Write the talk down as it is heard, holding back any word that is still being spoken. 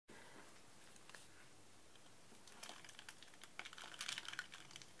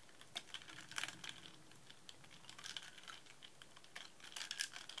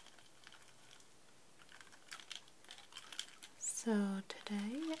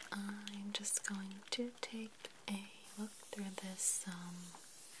to take a look through this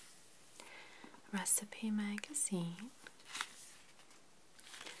recipe magazine,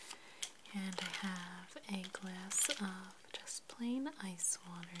 and I have a glass of just plain ice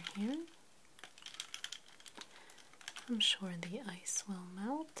water here. I'm sure the ice will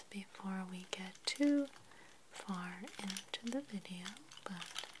melt before we get too far into the video,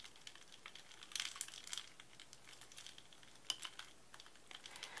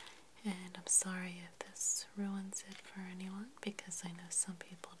 and I'm sorry if this ruins it for anyone, because I know some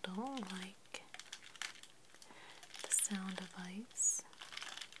people don't like the sound of ice.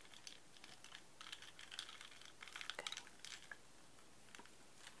 Okay.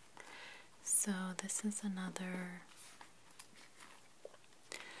 So this is another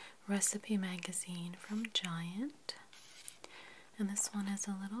recipe magazine from Giant, and this one is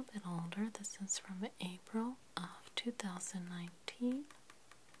a little bit older. This is from April of 2019.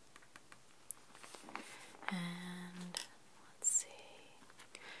 And let's see,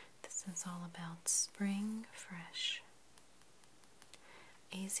 this is all about spring fresh.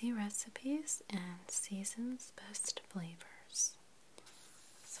 Easy recipes and season's best flavors.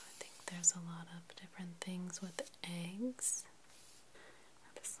 So I think there's a lot of different things with eggs.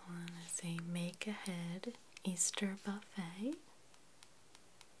 This one is a make-ahead Easter buffet.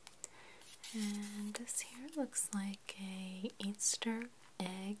 And this here looks like a Easter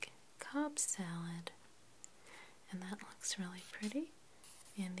egg Cobb salad. And that looks really pretty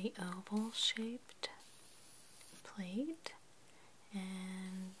in the oval shaped plate,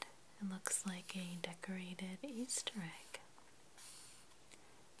 and it looks like a decorated Easter egg.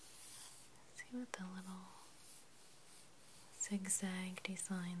 See with the little zigzag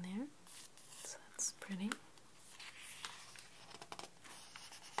design there, so that's pretty.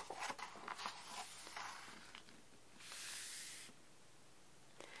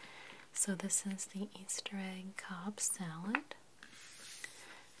 So this is the Easter egg Cobb salad.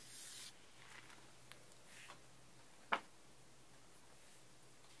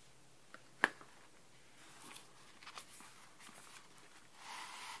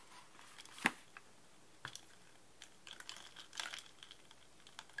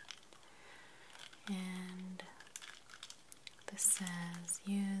 And this says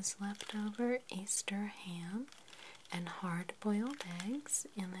use leftover Easter ham and hard-boiled eggs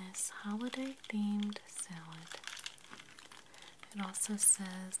in this holiday-themed salad. It also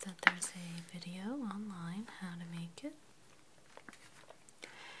says that there's a video online how to make it.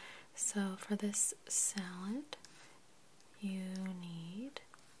 So for this salad, you need,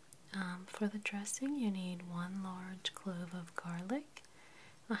 for the dressing, you need 1 large clove of garlic,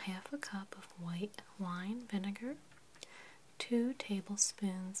 a half a cup of white wine vinegar, 2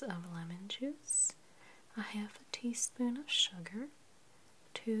 tablespoons of lemon juice, a half a teaspoon of sugar,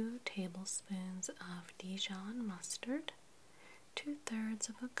 2 tablespoons of Dijon mustard, 2/3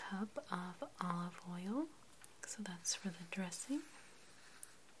 of a cup of olive oil, so that's for the dressing.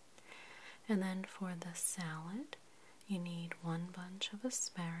 And then for the salad, you need 1 bunch of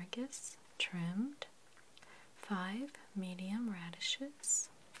asparagus trimmed, 5 medium radishes,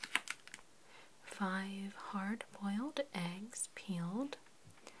 5 hard-boiled eggs peeled,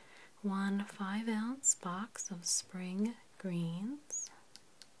 1 5-ounce box of spring greens,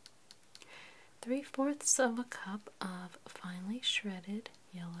 3/4 of a cup of finely shredded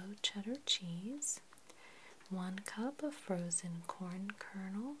yellow cheddar cheese, 1 cup of frozen corn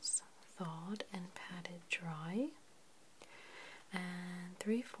kernels, thawed and patted dry, and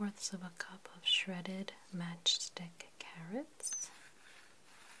 3/4 of a cup of shredded matchstick carrots,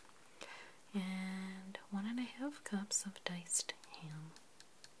 and 1½ cups of diced ham.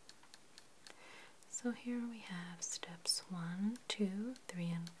 So here we have steps 1, 2,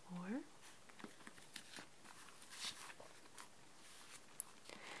 3, and 4.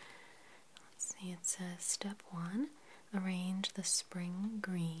 Let's see, it says step 1, arrange the spring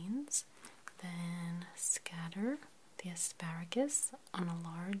greens, then scatter the asparagus on a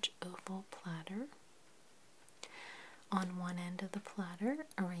large oval platter. On one end of the platter,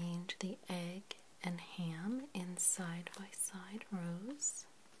 arrange the egg and ham in side-by-side rows.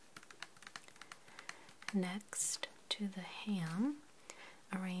 Next to the ham,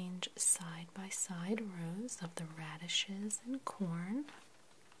 arrange side-by-side rows of the radishes and corn.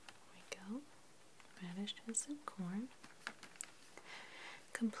 There we go, radishes and corn.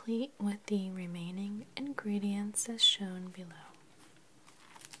 Complete with the remaining ingredients as shown below.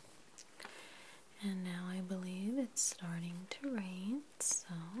 And now I believe it's starting to rain,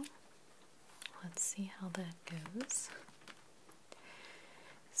 so let's see how that goes.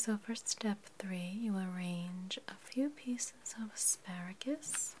 So for step 3, you arrange a few pieces of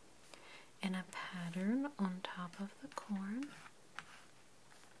asparagus in a pattern on top of the corn.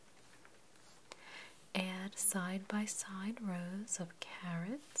 Add side-by-side rows of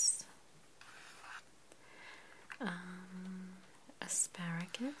carrots,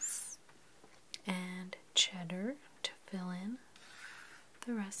 asparagus, and cheddar to fill in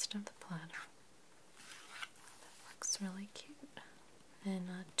the rest of the platter. That looks really cute and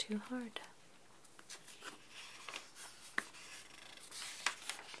not too hard.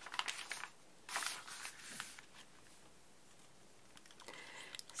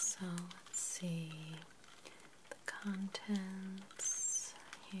 So let's see the contents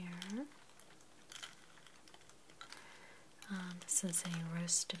here. This is a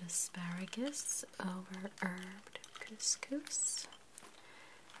roasted asparagus over herbed couscous,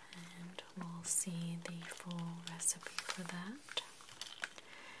 and we'll see the full recipe for that.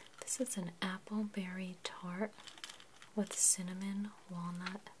 This is an apple berry tart with cinnamon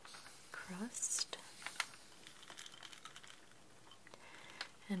walnut crust.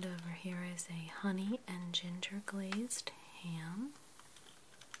 And over here is a honey and ginger glazed ham.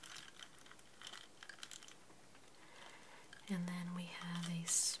 And then we have a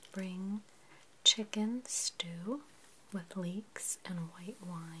spring chicken stew with leeks and white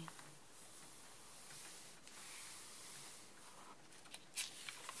wine.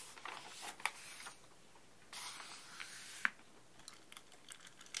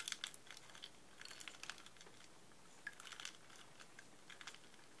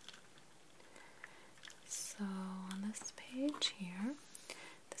 So on this page here,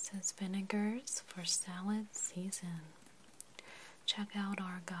 this says vinegars for salad season. Check out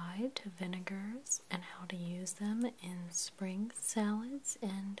our guide to vinegars and how to use them in spring salads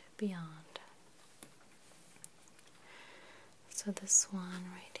and beyond. So this one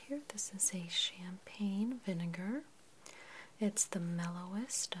right here, this is a champagne vinegar. It's the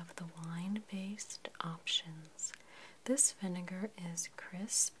mellowest of the wine-based options. This vinegar is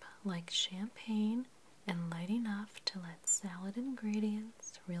crisp like champagne and light enough to let salad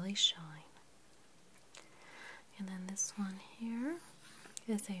ingredients really shine. And then this one here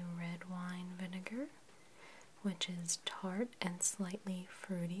is a red wine vinegar, which is tart and slightly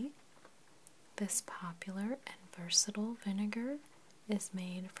fruity. This popular and versatile vinegar is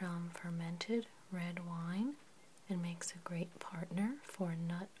made from fermented red wine and makes a great partner for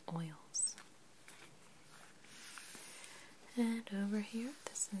nut oils. And over here,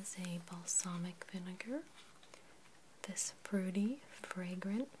 this is a balsamic vinegar. This fruity,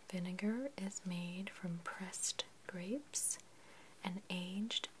 fragrant vinegar is made from pressed grapes and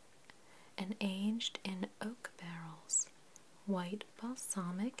aged in oak barrels. White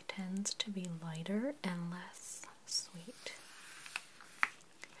balsamic tends to be lighter and less sweet.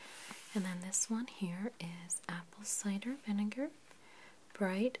 And then this one here is apple cider vinegar,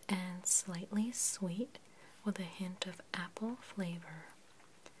 bright and slightly sweet with a hint of apple flavor.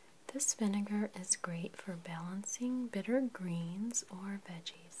 This vinegar is great for balancing bitter greens or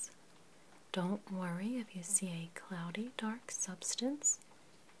veggies. Don't worry if you see a cloudy dark substance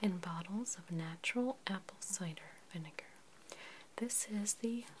in bottles of natural apple cider vinegar. This is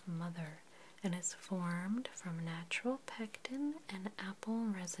the mother and is formed from natural pectin and apple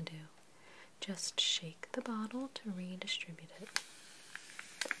residue. Just shake the bottle to redistribute it.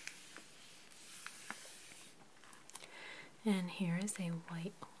 And here is a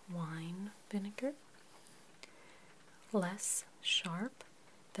white wine vinegar, less sharp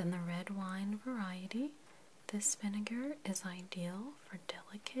than the red wine variety. This vinegar is ideal for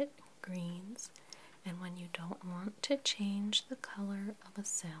delicate greens and when you don't want to change the color of a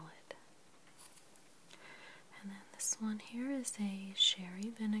salad. And then this one here is a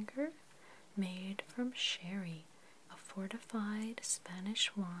sherry vinegar made from sherry, a fortified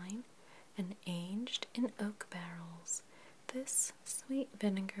Spanish wine and aged in oak barrels. This sweet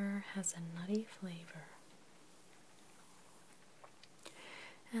vinegar has a nutty flavor.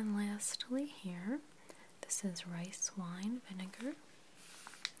 And lastly here, this is rice wine vinegar.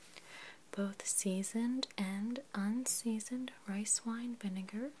 Both seasoned and unseasoned rice wine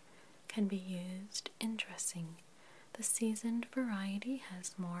vinegar can be used in dressing. The seasoned variety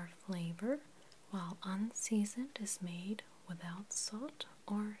has more flavor, while unseasoned is made without salt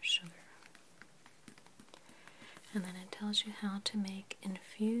or sugar. And then it tells you how to make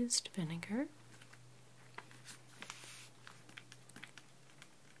infused vinegar.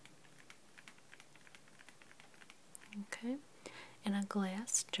 Okay, in a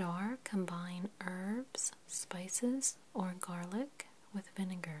glass jar, combine herbs, spices, or garlic with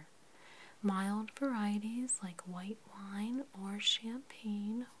vinegar. Mild varieties like white wine or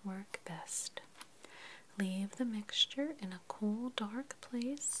champagne work best. Leave the mixture in a cool, dark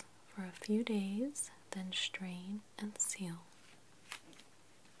place for a few days, then strain and seal.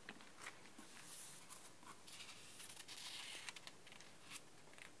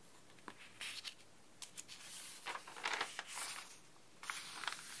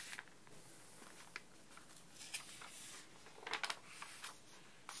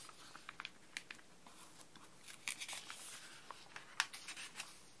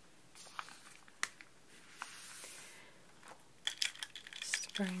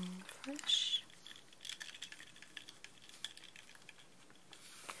 Spring fresh.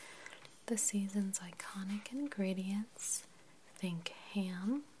 The season's iconic ingredients: think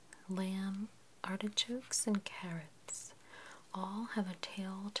ham, lamb, artichokes, and carrots. All have a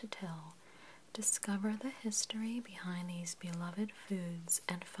tale to tell. Discover the history behind these beloved foods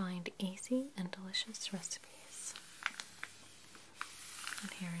and find easy and delicious recipes.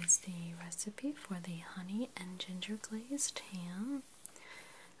 And here is the recipe for the honey and ginger glazed ham.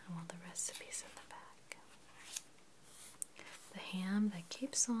 And all the recipes in the back. The ham that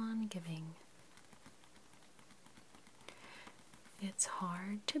keeps on giving. It's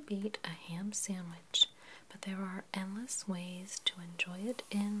hard to beat a ham sandwich, but there are endless ways to enjoy it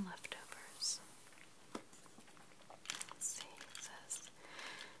in leftovers. Let's see, it says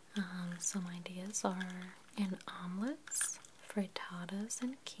some ideas are in omelets, frittatas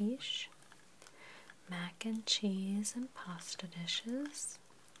and quiche, mac and cheese and pasta dishes,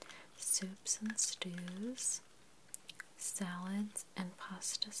 soups and stews, salads and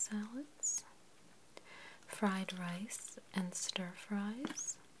pasta salads, fried rice and stir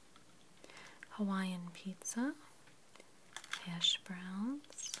fries, Hawaiian pizza, hash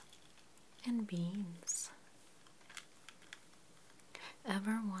browns, and beans.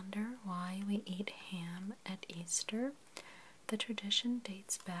 Ever wonder why we eat ham at Easter? The tradition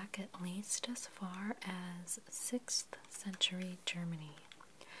dates back at least as far as 6th century Germany,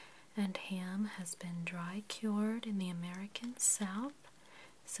 and ham has been dry cured in the American South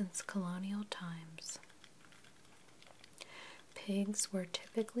since colonial times. Pigs were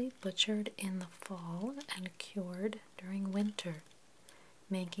typically butchered in the fall and cured during winter,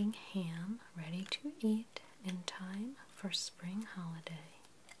 making ham ready to eat in time for spring holiday.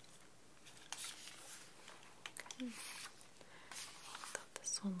 Okay. I thought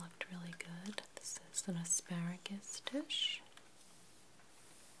this one looked really good. This is an asparagus dish.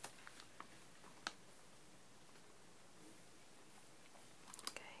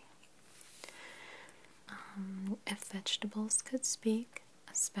 If vegetables could speak,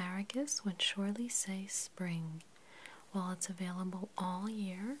 asparagus would surely say spring. While it's available all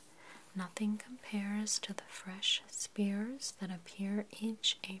year, nothing compares to the fresh spears that appear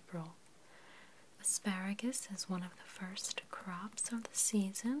each April. Asparagus is one of the first crops of the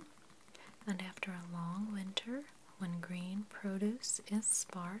season, and after a long winter, when green produce is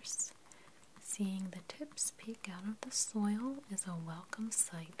sparse, seeing the tips peek out of the soil is a welcome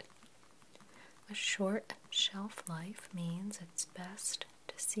sight. A short shelf life means it's best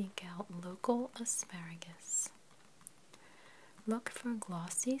to seek out local asparagus. Look for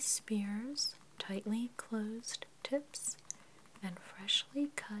glossy spears, tightly closed tips, and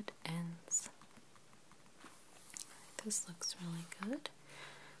freshly cut ends. This looks really good.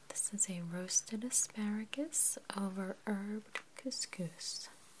 This is a roasted asparagus over herbed couscous.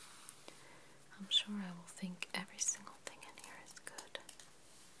 I'm sure I will think every single thing in here is good.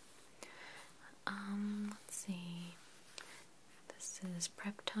 Let's see. This is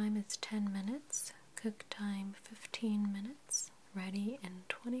prep time is 10 minutes, cook time 15 minutes, ready in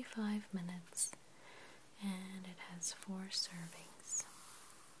 25 minutes, and it has 4 servings.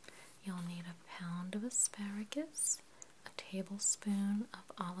 You'll need a pound of asparagus, a tablespoon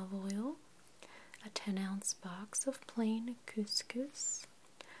of olive oil, a 10-ounce box of plain couscous,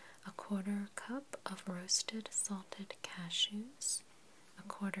 a 1/4 cup of roasted salted cashews, a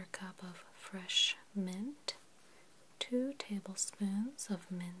 1/4 cup of fresh mint, 2 tablespoons of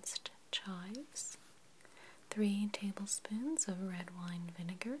minced chives, 3 tablespoons of red wine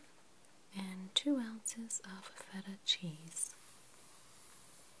vinegar, and 2 ounces of feta cheese.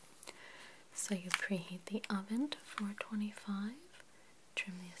 So you preheat the oven to 425,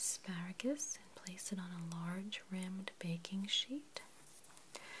 trim the asparagus and place it on a large rimmed baking sheet.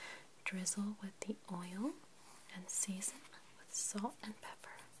 Drizzle with the oil and season with salt and pepper.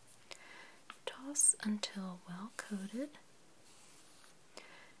 Toss until well coated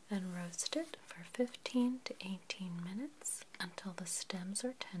and roast it for 15 to 18 minutes until the stems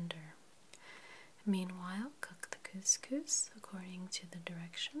are tender. Meanwhile, cook the couscous according to the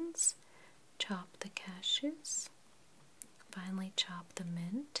directions. Chop the cashews. Finally, chop the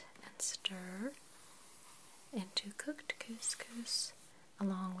mint and stir into cooked couscous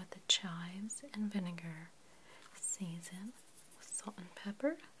along with the chives and vinegar. Season with salt and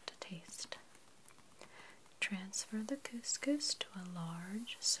pepper to taste. Transfer the couscous to a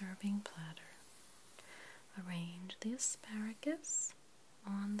large serving platter. Arrange the asparagus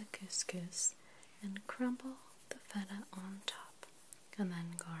on the couscous and crumble the feta on top, and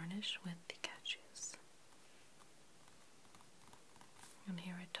then garnish with the cashews. And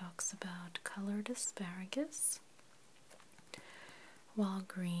here it talks about colored asparagus. While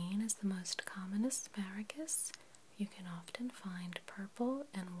green is the most common asparagus, you can often find purple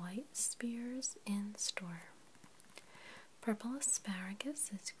and white spears in store. Purple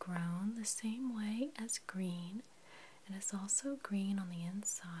asparagus is grown the same way as green and is also green on the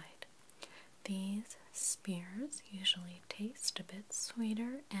inside. These spears usually taste a bit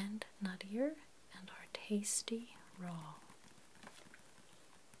sweeter and nuttier and are tasty raw.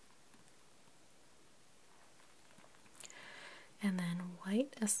 And then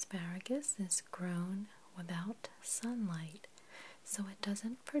white asparagus is grown without sunlight, so it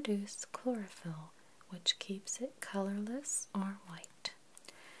doesn't produce chlorophyll, which keeps it colorless or white.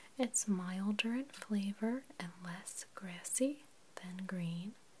 It's milder in flavor and less grassy than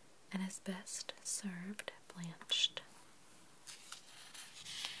green, and is best served blanched.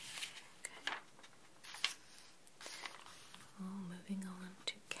 Okay. Moving on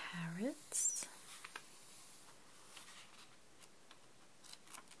to carrots.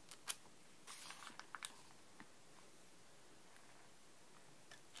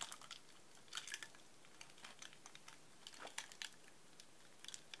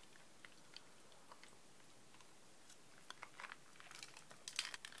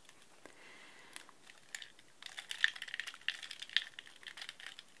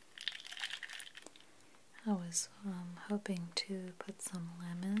 I was hoping to put some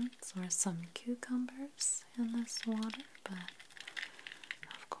lemons or some cucumbers in this water, but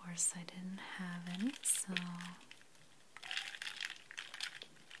of course I didn't have any, so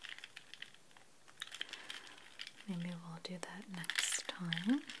maybe we'll do that next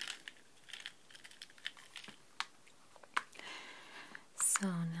time. So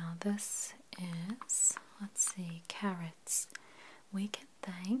now this is, let's see, carrots. We can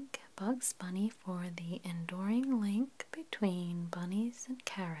thank Bugs Bunny for the enduring link between bunnies and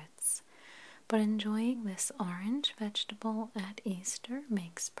carrots, but enjoying this orange vegetable at Easter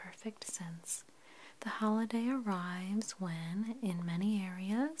makes perfect sense. The holiday arrives when, in many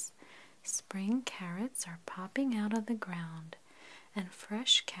areas, spring carrots are popping out of the ground, and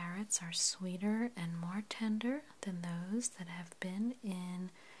fresh carrots are sweeter and more tender than those that have been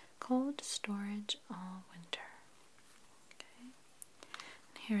in cold storage all winter.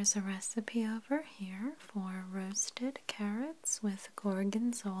 Here's a recipe over here for roasted carrots with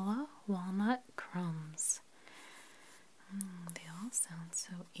gorgonzola walnut crumbs. They all sound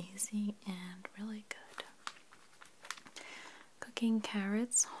so easy and really good. Cooking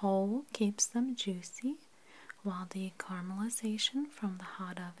carrots whole keeps them juicy, while the caramelization from the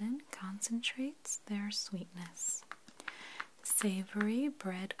hot oven concentrates their sweetness. Savory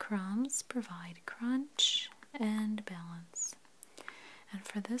breadcrumbs provide crunch and balance. And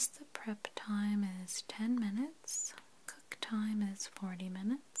for this, the prep time is 10 minutes, cook time is 40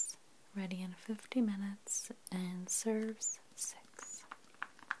 minutes, ready in 50 minutes, and serves 6.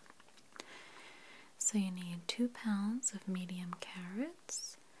 So you need 2 pounds of medium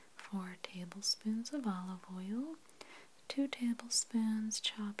carrots, 4 tablespoons of olive oil, 2 tablespoons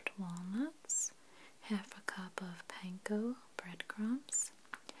chopped walnuts, half a cup of panko breadcrumbs,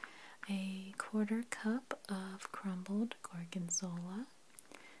 a 1/4 cup of crumbled gorgonzola,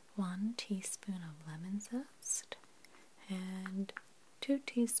 1 teaspoon of lemon zest, and 2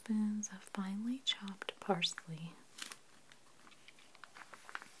 teaspoons of finely chopped parsley.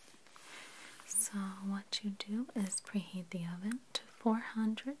 So what you do is preheat the oven to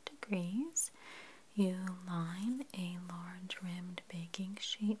 400 degrees. You line a large rimmed baking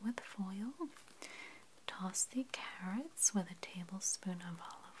sheet with foil. Toss the carrots with a tablespoon of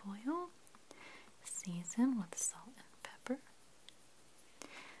olive oil. Season with salt and pepper.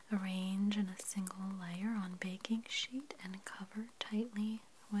 Arrange in a single layer on baking sheet and cover tightly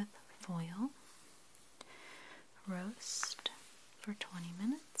with foil. Roast for 20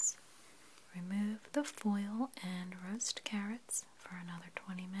 minutes. Remove the foil and roast carrots for another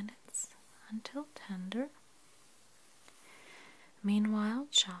 20 minutes until tender. Meanwhile,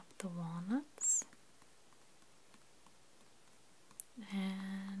 chop the walnuts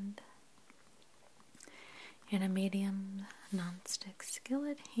and in a medium nonstick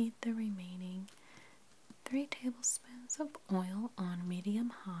skillet, heat the remaining 3 tablespoons of oil on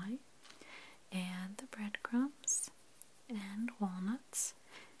medium-high. Add the breadcrumbs and walnuts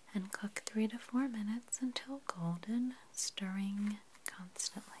 3 to 4 minutes until golden, stirring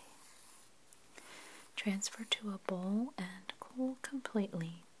constantly. Transfer to a bowl and cool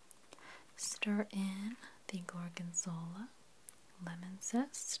completely. Stir in the gorgonzola, lemon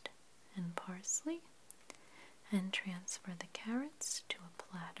zest, and parsley, and transfer the carrots to a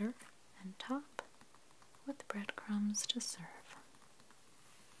platter and top with breadcrumbs to serve.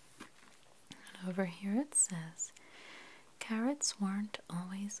 And over here it says, carrots weren't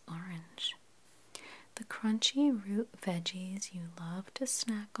always orange. The crunchy root veggies you love to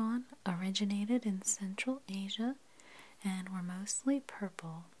snack on originated in Central Asia and were mostly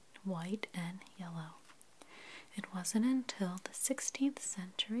purple, white, and yellow. It wasn't until the 16th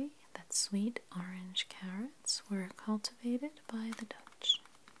century that sweet orange carrots were cultivated by the Dutch.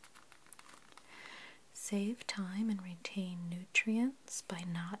 Save time and retain nutrients by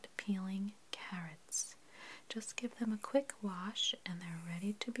not peeling carrots. Just give them a quick wash and they're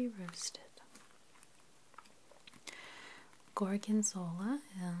ready to be roasted. Gorgonzola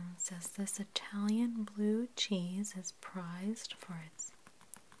says this Italian blue cheese is prized for its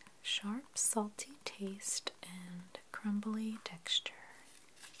sharp, salty taste and crumbly texture.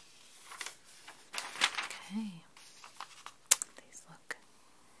 Okay, these look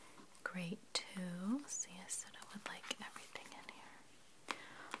great too. See, I said I would like everything in here.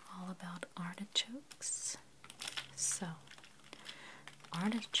 All about artichokes. So,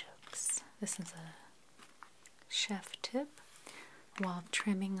 artichokes. This is a chef tip. While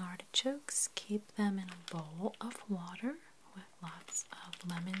trimming artichokes, keep them in a bowl of water with lots of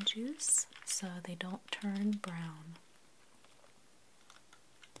lemon juice so they don't turn brown.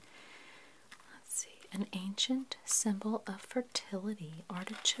 Let's see, an ancient symbol of fertility.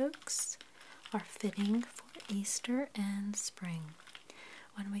 Artichokes are fitting for Easter and spring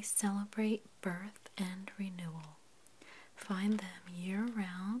when we celebrate birth and renewal. Find them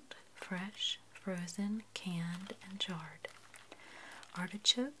year-round, fresh, frozen, canned, and jarred.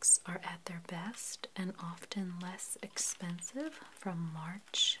 Artichokes are at their best and often less expensive from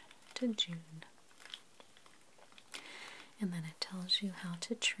March to June. And then it tells you how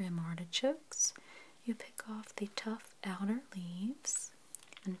to trim artichokes. You pick off the tough outer leaves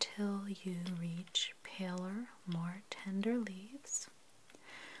until you reach paler, more tender leaves.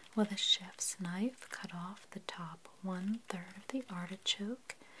 With a chef's knife, cut off the top 1/3 of the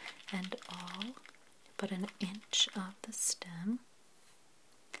artichoke and all but an inch of the stem.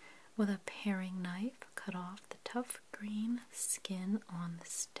 With a paring knife, cut off the tough green skin on the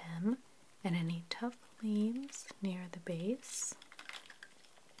stem and any tough leaves near the base.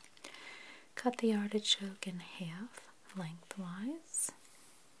 Cut the artichoke in half lengthwise.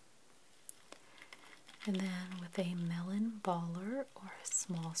 And then with a melon baller or a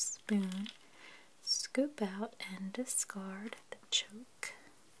small spoon, scoop out and discard the choke,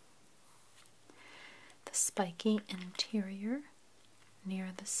 the spiky interior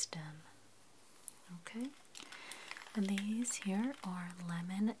near the stem. Okay, and these here are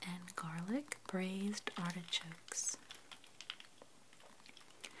lemon and garlic braised artichokes.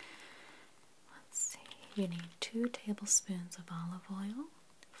 Let's see, you need 2 tablespoons of olive oil,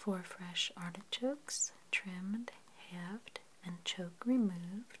 4 fresh artichokes, trimmed, halved, and choke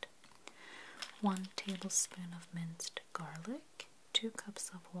removed, 1 tablespoon of minced garlic, 2 cups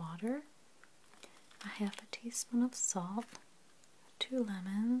of water, a half a teaspoon of salt, 2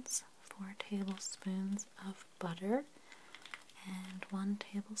 lemons, 4 tablespoons of butter, and 1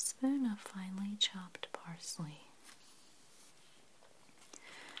 tablespoon of finely chopped parsley.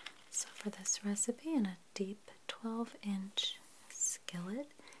 So for this recipe, in a deep 12-inch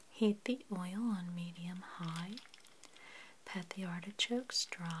skillet, heat the oil on medium-high. Pat the artichokes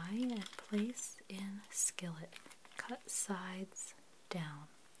dry and place in skillet. Cut sides down.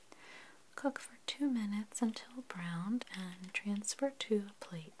 Cook for 2 minutes until browned and transfer to a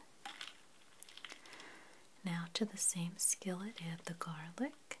plate. Now to the same skillet, add the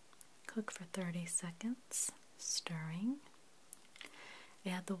garlic. Cook for 30 seconds, stirring.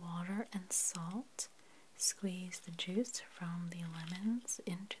 Add the water and salt. Squeeze the juice from the lemons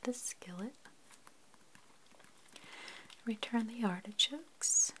into the skillet. Return the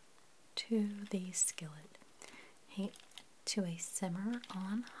artichokes to the skillet. Heat to a simmer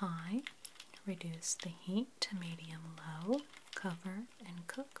on high. Reduce the heat to medium-low. Cover and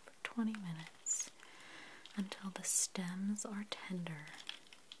cook for 20 minutes until the stems are tender.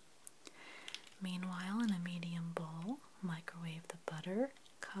 Meanwhile, in a medium bowl, microwave the butter,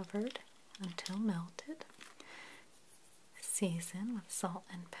 covered until melted. Season with salt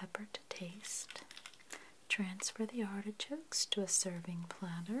and pepper to taste. Transfer the artichokes to a serving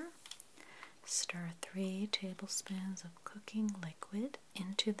platter. Stir 3 tablespoons of cooking liquid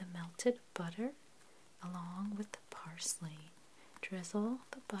into the melted butter along with the parsley. Drizzle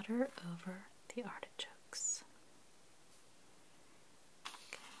the butter over the artichokes.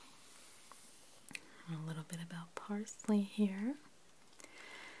 Okay. A little bit about parsley here.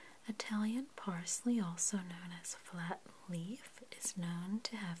 Italian parsley, also known as flat leaf, is known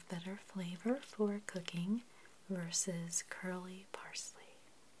to have better flavor for cooking versus curly parsley.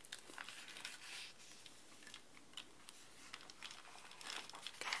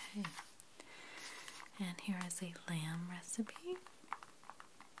 Okay, and here is a lamb recipe.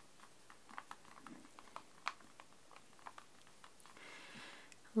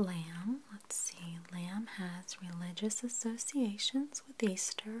 Lamb, let's see, lamb has religious associations with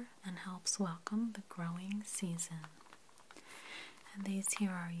Easter and helps welcome the growing season. And these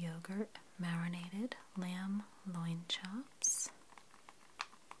here are yogurt marinated lamb loin chops.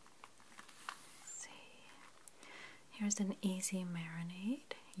 Let's see. Here's an easy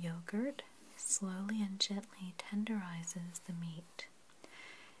marinade. Yogurt slowly and gently tenderizes the meat,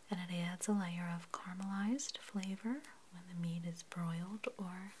 and it adds a layer of caramelized flavor when the meat is broiled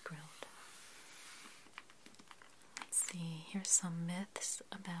or grilled. Let's see, here's some myths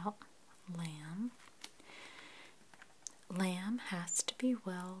about lamb. Lamb has to be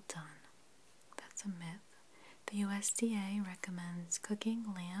well done. That's a myth. The USDA recommends cooking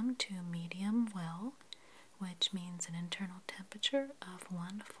lamb to medium well, which means an internal temperature of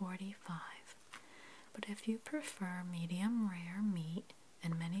 145. But if you prefer medium rare meat,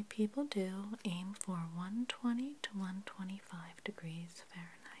 and many people do, aim for 120 to 125 degrees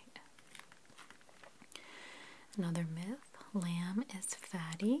Fahrenheit. Another myth, lamb is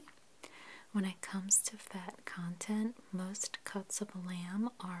fatty. When it comes to fat content, most cuts of lamb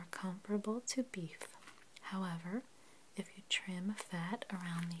are comparable to beef. However, if you trim fat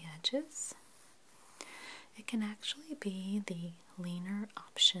around the edges, it can actually be the leaner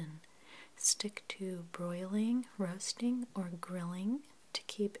option. Stick to broiling, roasting, or grilling to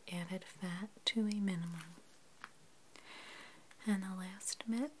keep added fat to a minimum. And the last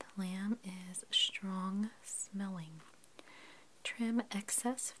myth, lamb is strong smelling. Trim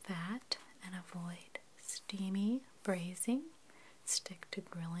excess fat and avoid steamy braising. Stick to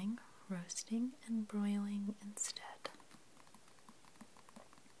grilling, roasting, and broiling instead.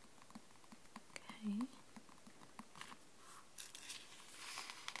 Okay.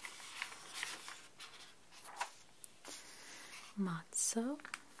 Matzo.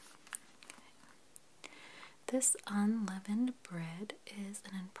 This unleavened bread is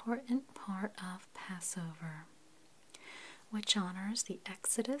an important part of Passover, which honors the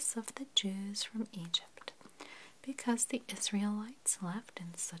exodus of the Jews from Egypt. Because the Israelites left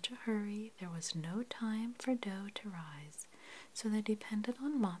in such a hurry, there was no time for dough to rise, so they depended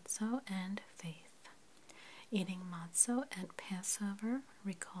on matzo and faith. Eating matzo at Passover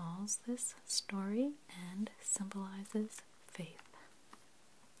recalls this story and symbolizes faith.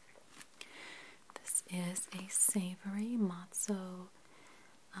 This is a savory matzo,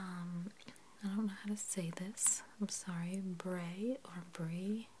 I don't know how to say this, I'm sorry, brie or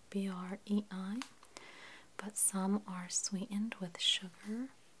brie, B-R-E-I, but some are sweetened with sugar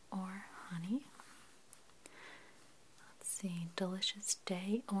or honey. Let's see, delicious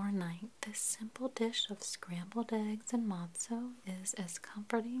day or night. This simple dish of scrambled eggs and matzo is as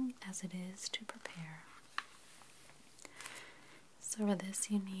comforting as it is to prepare. So for this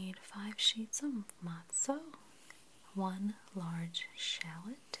you need 5 sheets of matzo, 1 large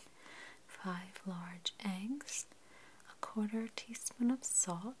shallot, 5 large eggs, 1/4 teaspoon of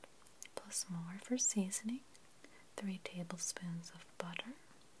salt, plus more for seasoning, 3 tablespoons of butter,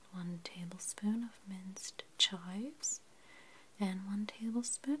 1 tablespoon of minced chives, and 1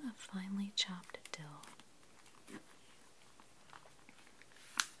 tablespoon of finely chopped dill.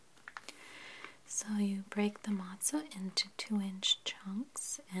 So you break the matzo into 2-inch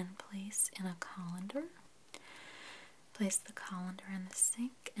chunks and place in a colander. Place the colander in the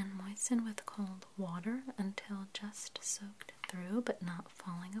sink and moisten with cold water until just soaked through but not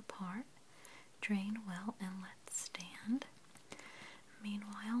falling apart. Drain well and let stand.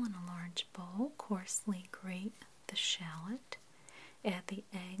 Meanwhile, in a large bowl, coarsely grate the shallot. Add the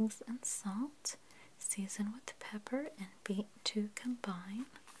eggs and salt. Season with pepper and beat to combine.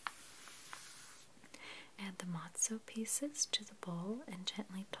 Add the matzo pieces to the bowl and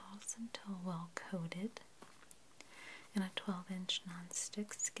gently toss until well coated. In a 12-inch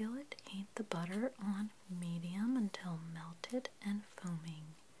nonstick skillet, heat the butter on medium until melted and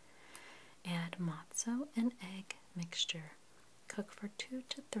foaming. Add matzo and egg mixture. Cook for 2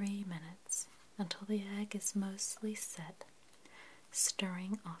 to 3 minutes until the egg is mostly set,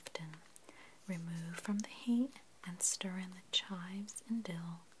 stirring often. Remove from the heat and stir in the chives and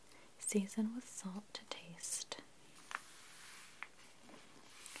dill. Season with salt to taste.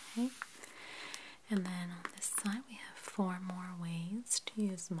 Okay. And then on this side we have 4 more ways to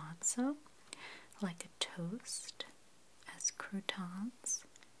use matzo, like a toast, as croutons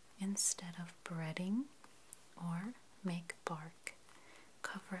instead of breading, or make bark.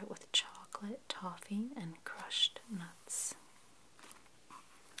 Cover it with chocolate, toffee, and crushed nuts.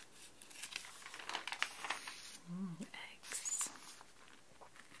 Eggs.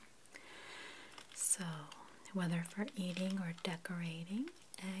 So, whether for eating or decorating,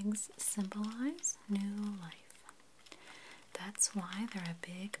 eggs symbolize new life. That's why they're a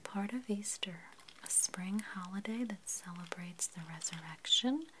big part of Easter, a spring holiday that celebrates the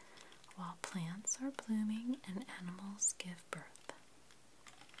resurrection while plants are blooming and animals give birth.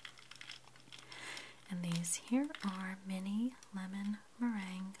 And these here are mini lemon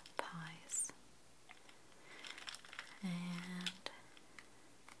meringue pies. And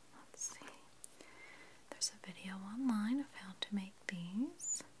let's see, there's a video online of how to make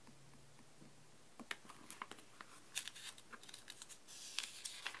these.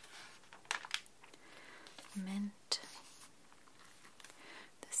 Mint.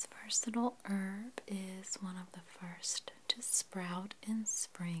 This versatile herb is one of the first to sprout in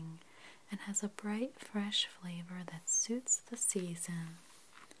spring and has a bright, fresh flavor that suits the season.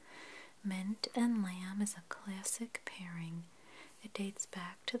 Mint and lamb is a classic pairing. It dates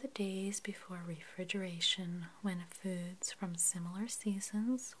back to the days before refrigeration, when foods from similar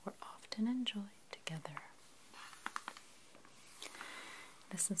seasons were often enjoyed together.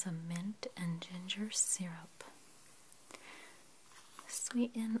 This is a mint and ginger syrup.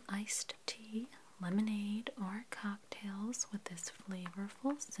 Sweeten iced tea, lemonade, or cocktails with this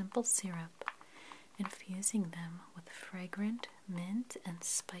flavorful, simple syrup, infusing them with fragrant mint and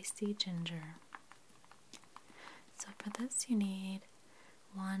spicy ginger. So for this you need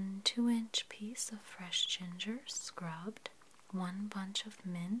 1 2-inch piece of fresh ginger scrubbed, 1 bunch of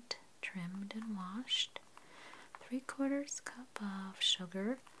mint trimmed and washed, 3/4 cup of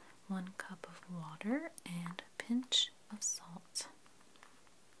sugar, 1 cup of water, and a pinch of salt.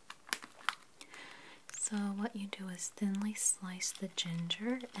 So what you do is thinly slice the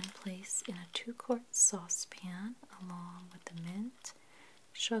ginger and place in a 2-quart saucepan along with the mint,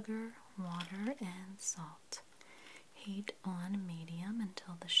 sugar, water, and salt. Heat on medium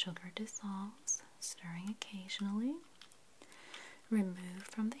until the sugar dissolves, stirring occasionally. Remove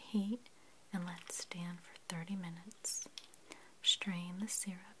from the heat and let stand for 30 minutes. Strain the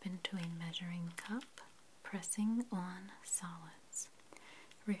syrup into a measuring cup, pressing on solids.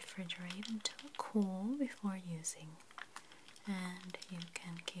 Refrigerate until cool before using, and you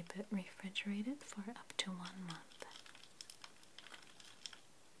can keep it refrigerated for up to 1 month.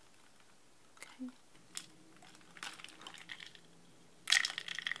 Okay.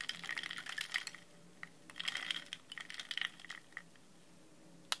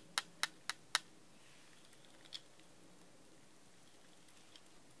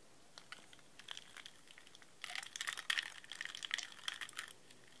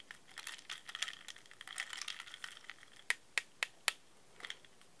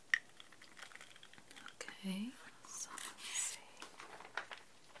 Okay, so let's see.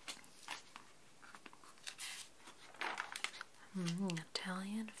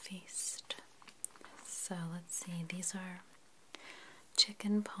 Italian feast. So let's see, these are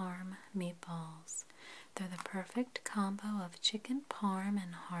chicken parm meatballs. They're the perfect combo of chicken parm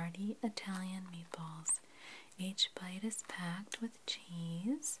and hearty Italian meatballs. Each bite is packed with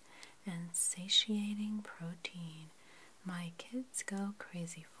cheese and satiating protein. My kids go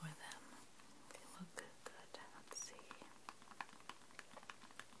crazy for them. They look good. Let's see.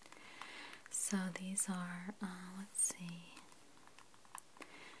 So these are, let's see.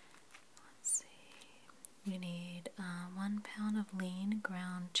 You need 1 pound of lean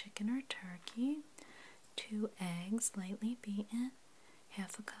ground chicken or turkey, 2 eggs lightly beaten,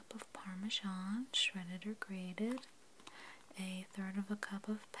 1/2 cup of Parmesan, shredded or grated, 1/3 cup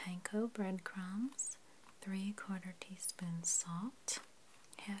of panko breadcrumbs, 3/4 teaspoon salt,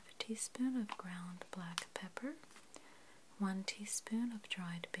 1/2 teaspoon of ground black pepper, 1 teaspoon of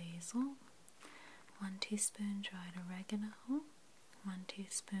dried basil, 1 teaspoon dried oregano, 1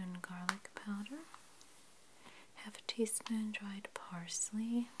 teaspoon garlic powder, 1/2 teaspoon dried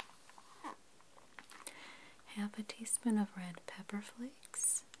parsley, 1/2 teaspoon of red pepper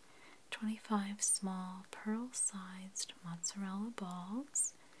flakes, 25 small pearl-sized mozzarella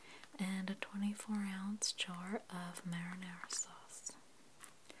balls, and a 24-ounce jar of marinara sauce.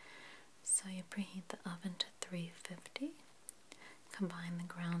 So you preheat the oven to 350. Combine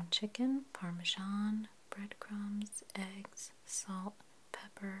the ground chicken, parmesan, breadcrumbs, eggs, salt,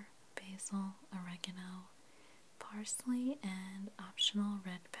 pepper, basil, oregano, parsley, and optional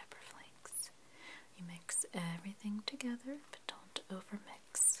red pepper flakes. You mix everything together, but don't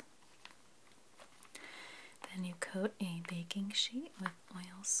overmix. Then you coat a baking sheet with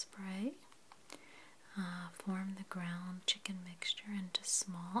oil spray. Form the ground chicken mixture into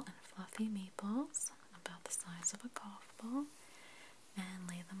small and fluffy meatballs, about the size of a golf ball, and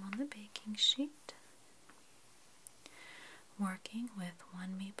lay them on the baking sheet. Working with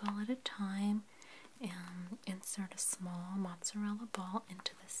one meatball at a time, and insert a small mozzarella ball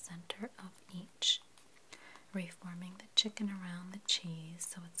into the center of each, reforming the chicken around the cheese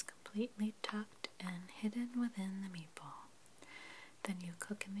so it's completely tucked and hidden within the meatball. Then you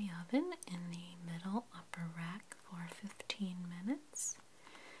cook in the oven in the middle upper rack for 15 minutes.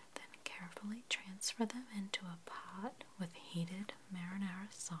 Then carefully transfer them into a pot with heated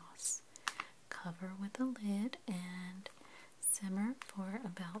marinara sauce. Cover with a lid and simmer for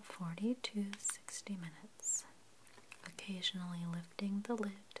about 40 to 60 minutes, occasionally lifting the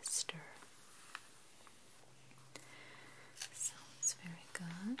lid to stir. Sounds very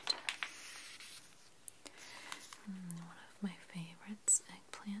good. One of my favorites,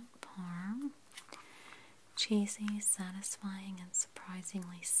 eggplant parm. Cheesy, satisfying, and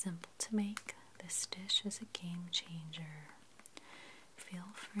surprisingly simple to make, this dish is a game changer. Feel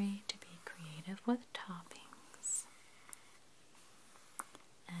free to be creative with toppings.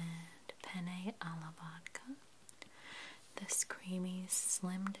 And penne alla vodka. This creamy,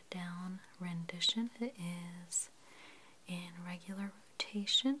 slimmed down rendition is in regular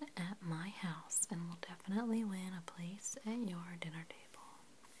rotation at my house and will definitely win a place at your dinner table.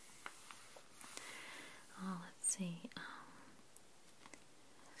 Let's see.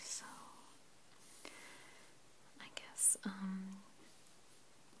 So, I guess,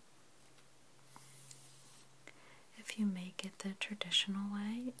 if you make it the traditional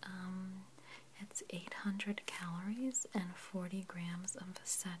way, it's 800 calories and 40 grams of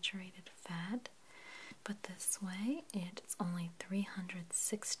saturated fat. But this way, it's only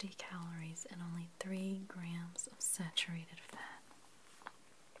 360 calories and only 3 grams of saturated fat.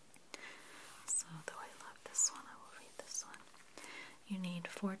 So, though I love this one, I will read this one. You need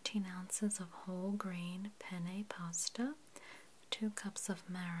 14 ounces of whole grain penne pasta, 2 cups of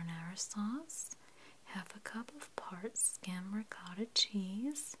marinara sauce, half a cup of parts skim ricotta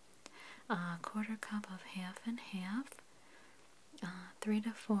cheese, a quarter cup of half and half, 3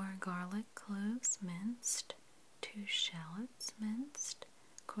 to 4 garlic cloves minced, 2 shallots minced,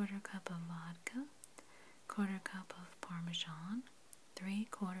 quarter cup of vodka, quarter cup of parmesan,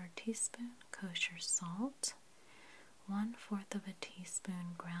 3/4 teaspoon kosher salt, 1/4 of a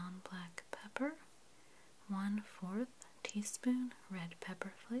teaspoon ground black pepper, 1/4 teaspoon red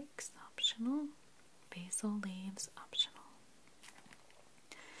pepper flakes, optional, basil leaves, optional.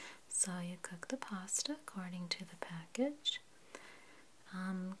 So you cook the pasta according to the package.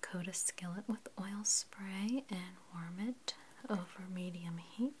 Coat a skillet with oil spray and warm it over medium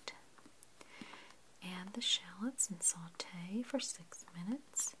heat. Add the shallots and saute for 6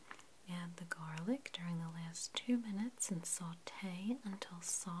 minutes. Add the garlic during the last 2 minutes and saute until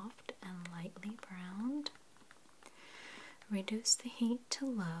soft and lightly browned. Reduce the heat to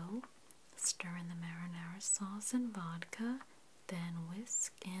low. Stir in the marinara sauce and vodka, then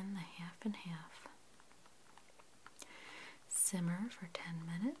whisk in the half and half. Simmer for 10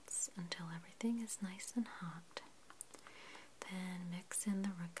 minutes until everything is nice and hot. Then mix in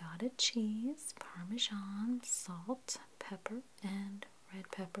the ricotta cheese, parmesan, salt, pepper, and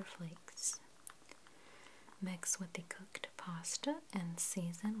red pepper flakes. Mix with the cooked pasta and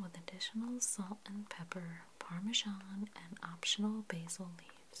season with additional salt and pepper, parmesan, and optional basil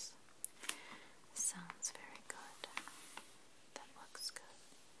leaves. Sounds very good. That looks good.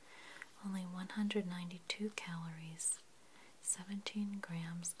 Only 192 calories, 17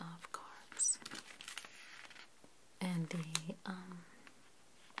 grams of carbs. And the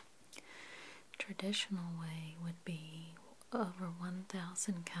traditional way would be over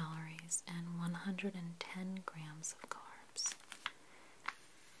 1,000 calories and 110 grams of carbs.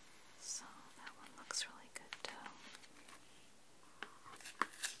 So that one looks really good too.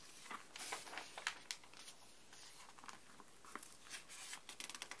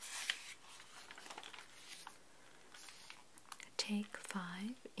 Take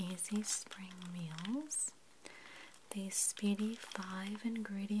 5 easy spring meals. These speedy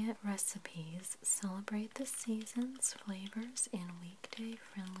 5-ingredient recipes celebrate the season's flavors in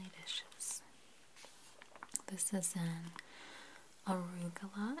weekday-friendly dishes. This is an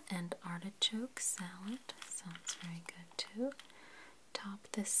arugula and artichoke salad. Sounds very good too. Top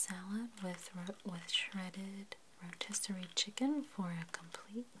this salad with shredded rotisserie chicken for a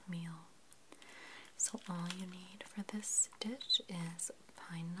complete meal. So all you need for this dish is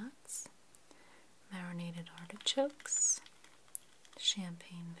pine nuts, marinated artichokes,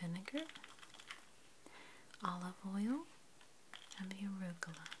 champagne vinegar, olive oil, and the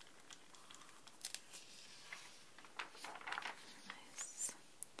arugula. Nice.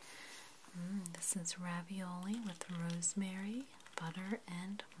 This is ravioli with rosemary, butter,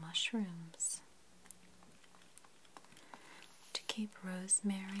 and mushrooms. To keep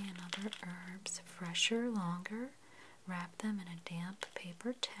rosemary and other herbs fresher longer, wrap them in a damp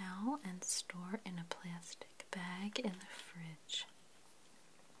paper towel and store in a plastic bag in the fridge.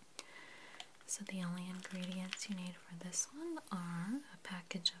 So the only ingredients you need for this one are a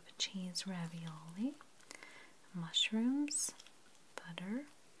package of cheese ravioli, mushrooms, butter,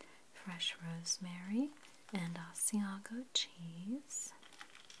 fresh rosemary, and Asiago cheese.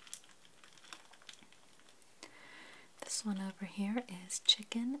 This one over here is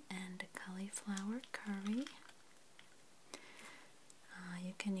chicken and cauliflower curry.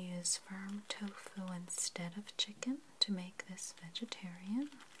 You can use firm tofu instead of chicken to make this vegetarian.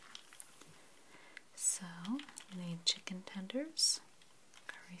 So, you need chicken tenders,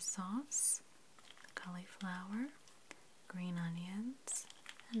 curry sauce, cauliflower, green onions,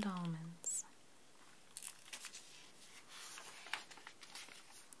 and almonds.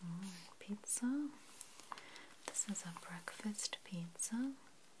 Pizza. This is a breakfast pizza.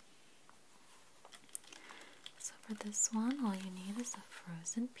 So for this one, all you need is a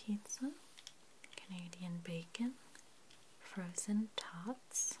frozen pizza, Canadian bacon, frozen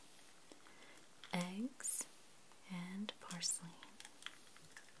tots, eggs, and parsley.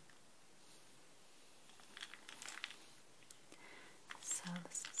 So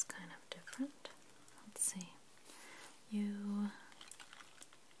this is kind of different. Let's see.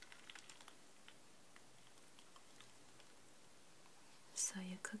 So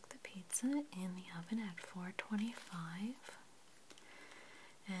you cook the pizza in the oven at 425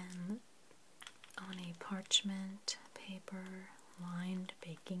 and on a parchment paper lined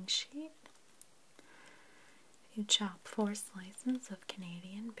baking sheet. You chop 4 slices of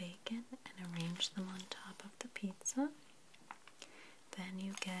Canadian bacon and arrange them on top of the pizza. Then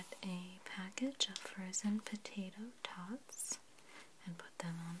you get a package of frozen potato tots and put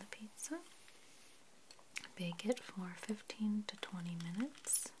them on the pizza. Bake it for 15 to 20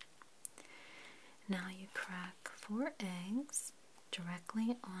 minutes. Now you crack 4 eggs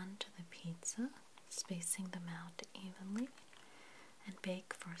directly onto the pizza, spacing them out evenly, and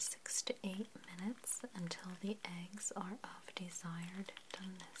bake for 6 to 8 minutes until the eggs are of desired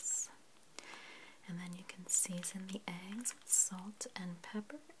doneness. And then you can season the eggs with salt and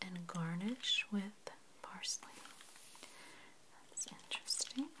pepper and garnish with parsley. That's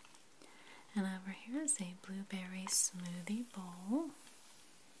interesting. And over here is a blueberry smoothie bowl.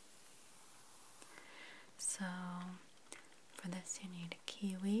 So for this you need a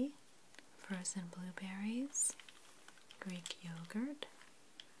kiwi, frozen blueberries, Greek yogurt,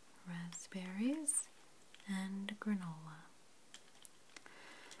 raspberries, and granola.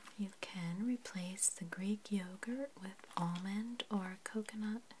 You can replace the Greek yogurt with almond or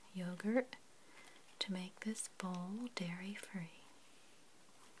coconut yogurt to make this bowl dairy-free.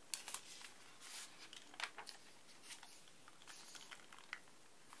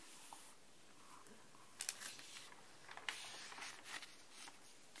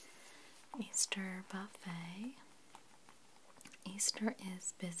 Easter buffet. Easter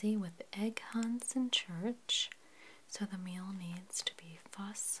is busy with egg hunts in church, so the meal needs to be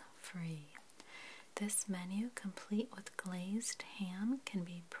fuss-free. This menu, complete with glazed ham, can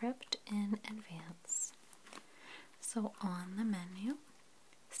be prepped in advance. So on the menu,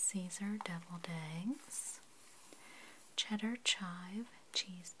 Caesar deviled eggs, cheddar chive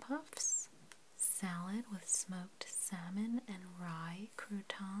cheese puffs, salad with smoked salmon and rye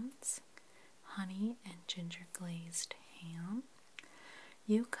croutons, honey and ginger glazed ham,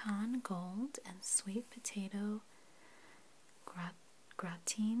 Yukon Gold and sweet potato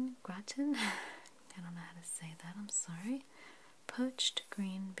gratin, I don't know how to say that, I'm sorry, poached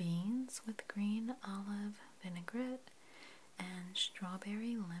green beans with green olive vinaigrette, and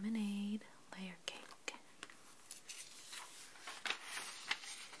strawberry lemonade layer cake.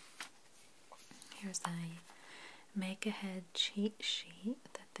 Here's a make-ahead cheat sheet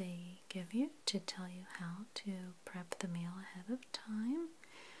that they give you to tell you how to prep the meal ahead of time,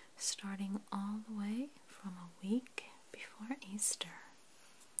 starting all the way from a week before Easter.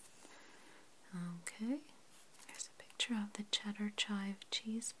 Okay, here's a picture of the cheddar chive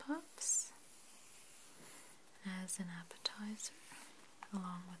cheese puffs as an appetizer.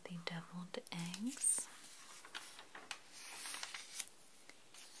 along with the deviled eggs.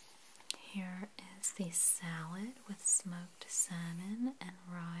 Here is the salad with smoked salmon and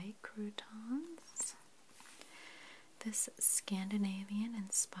rye croutons. This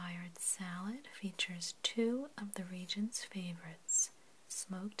Scandinavian-inspired salad features two of the region's favorites,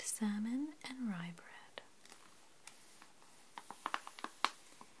 smoked salmon and rye bread.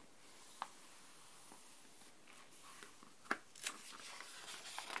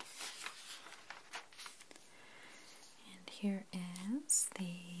 And here is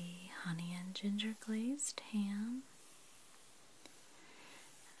the honey and ginger glazed ham.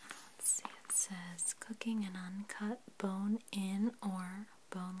 Let's see, it says cooking an uncut bone-in or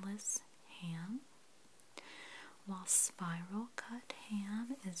boneless ham. While spiral cut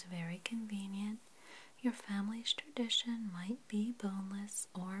ham is very convenient, your family's tradition might be boneless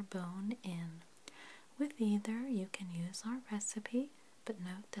or bone-in. With either, you can use our recipe, but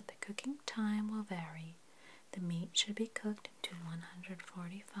note that the cooking time will vary. The meat should be cooked to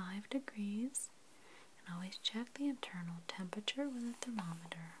 145 degrees, and always check the internal temperature with a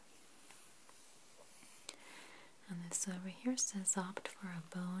thermometer. And this over here says opt for a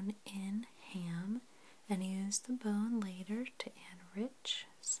bone-in ham and use the bone later to add rich,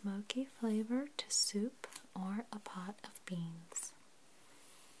 smoky flavor to soup or a pot of beans.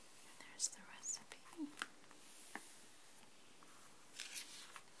 And there's the recipe.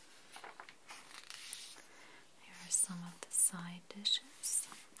 Here are some of the side dishes.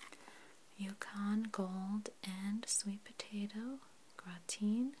 Yukon Gold and sweet potato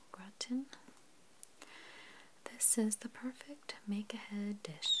gratin. This is the perfect make-ahead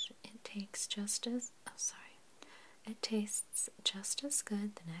dish. It tastes just as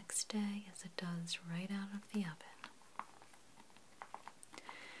good the next day as it does right out of the oven.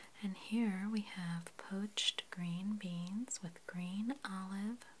 And here we have poached green beans with green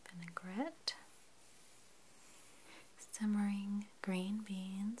olive vinaigrette. Simmering green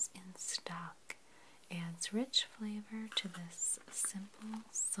beans in stock adds rich flavor to this simple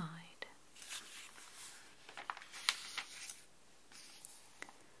side.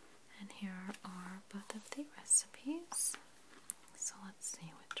 And here are both of the recipes. So let's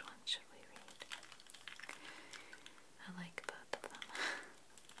see, which one should we read? I like both of them.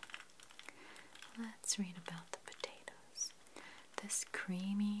 Let's read about the potatoes. This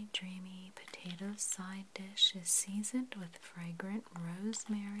creamy, dreamy potato side dish is seasoned with fragrant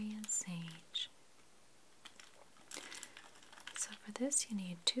rosemary and sage. So for this you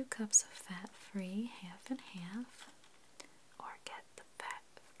need 2 cups of fat-free half and half, or get the fat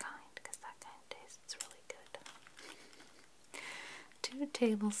kind because that kind tastes really good. 2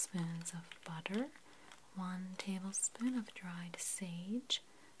 tablespoons of butter, 1 tablespoon of dried sage,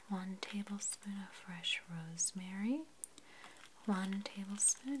 1 tablespoon of fresh rosemary, 1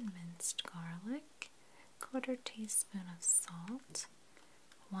 tablespoon minced garlic, 1/4 teaspoon of salt,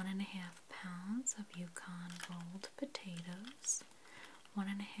 1½ pounds of Yukon Gold potatoes,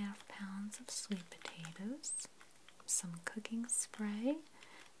 1½ pounds of sweet potatoes, some cooking spray,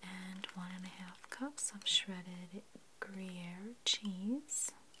 and 1½ cups of shredded Gruyere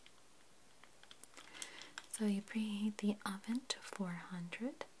cheese. So you preheat the oven to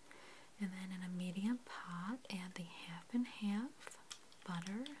 400, and then in a medium pot add the half and half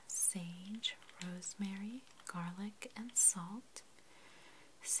butter, sage, rosemary, garlic, and salt.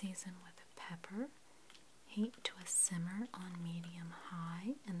 Season with pepper. Heat to a simmer on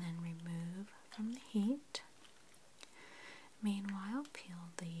medium-high and then remove from the heat. Meanwhile,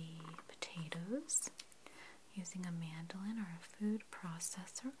 peel the potatoes. Using a mandolin or a food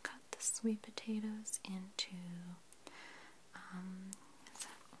processor, cut the sweet potatoes into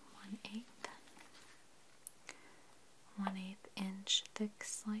 1/8 inch thick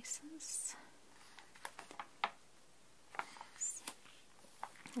slices.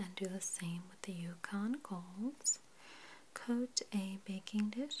 And do the same with the Yukon Golds. Coat a baking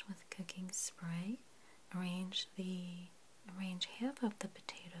dish with cooking spray. Arrange half of the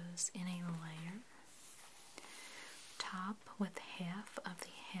potatoes in a layer. Top with half of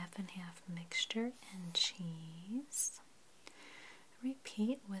the half and half mixture and cheese.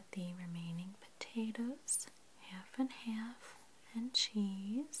 Repeat with the remaining potatoes, half and half, and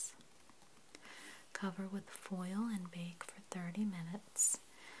cheese. Cover with foil and bake for 30 minutes.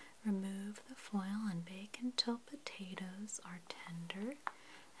 Remove the foil and bake until potatoes are tender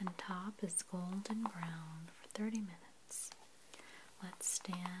and top is golden brown for 30 minutes. Let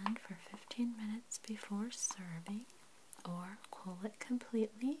stand for 15 minutes before serving, or cool it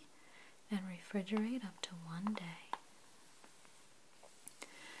completely and refrigerate up to 1 day.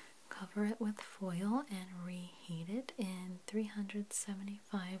 Cover cover it with foil and reheat it in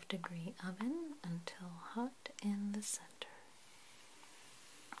 375-degree oven until hot in the center.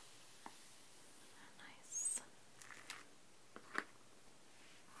 Nice.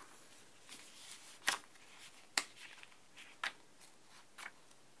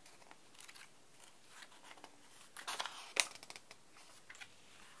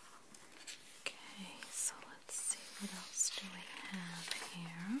 Okay, so let's see, what else do we have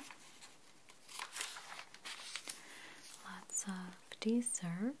here? Lots of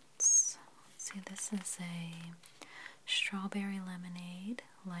desserts. Let's see, this is a strawberry lemonade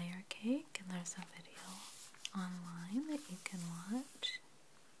layer cake, and there's a video online that you can watch.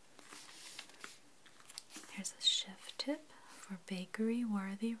 Here's a chef tip for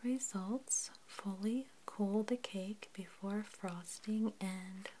bakery-worthy results. Fully cool the cake before frosting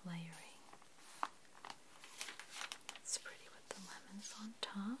and layering. It's pretty with the lemons on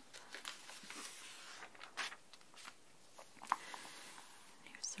top.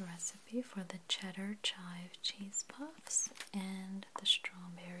 Here's the recipe for the cheddar chive cheese puffs and the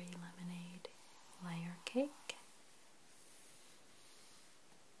strawberry lemonade layer cake.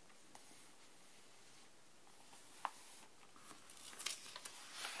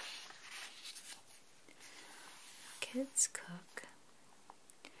 Kids cook.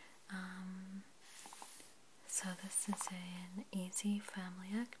 So this is an easy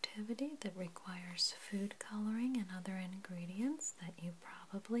family activity that requires food coloring and other ingredients that you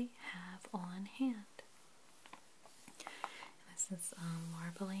probably have on hand. This is a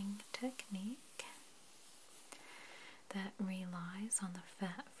marbling technique that relies on the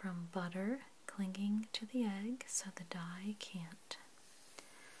fat from butter clinging to the egg so the dye can't.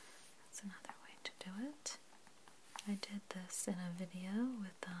 That's another way to do it. I did this in a video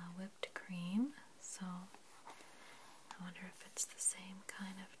with whipped cream, so I wonder if it's the same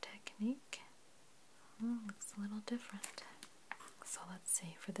kind of technique. Looks a little different. So let's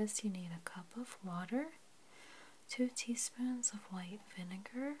see, for this you need a cup of water, 2 teaspoons of white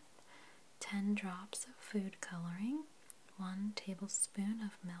vinegar, 10 drops of food coloring, 1 tablespoon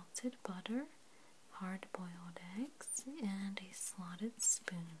of melted butter, hard-boiled eggs, and a slotted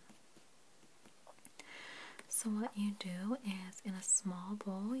spoon. So what you do is, in a small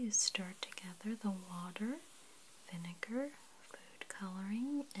bowl, you stir together the water, vinegar, food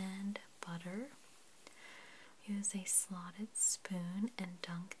coloring, and butter. Use a slotted spoon and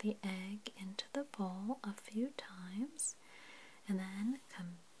dunk the egg into the bowl a few times, and then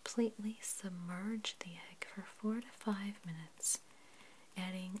completely submerge the egg for 4 to 5 minutes,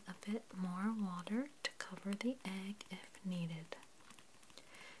 adding a bit more water to cover the egg if needed.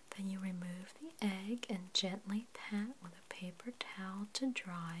 Then you remove the egg and gently pat with a paper towel to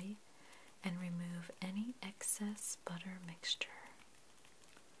dry and remove any excess butter mixture.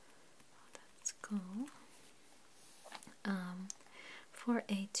 Oh, that's cool. For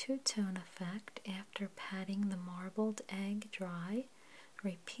a two-tone effect, after patting the marbled egg dry,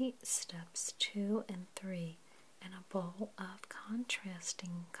 repeat steps 2 and 3 in a bowl of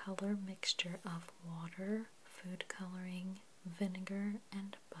contrasting color mixture of water, food coloring, vinegar,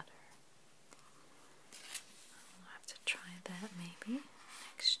 and butter. I'll have to try that maybe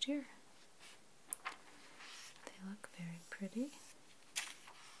next year. They look very pretty.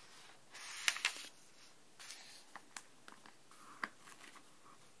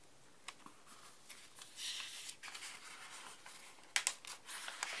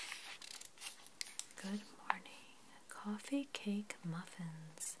 Good morning. Coffee cake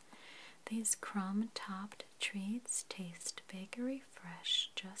muffins. These crumb-topped treats taste bakery fresh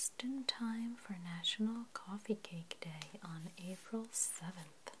just in time for National Coffee Cake Day on April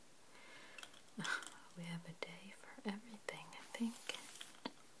 7th. We have a day for everything, I think.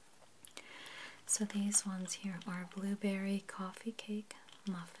 So these ones here are blueberry coffee cake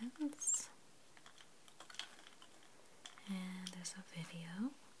muffins. And there's a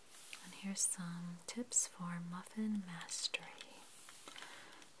video. And here's some tips for muffin mastery.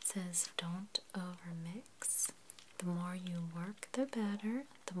 It says, don't overmix. The more you work, the better.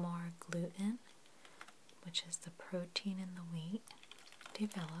 The more gluten, which is the protein in the wheat,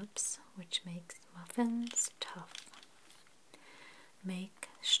 develops, which makes muffins tough. Make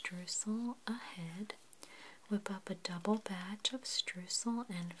streusel ahead. Whip up a double batch of streusel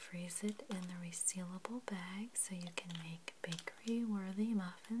and freeze it in the resealable bag so you can make bakery-worthy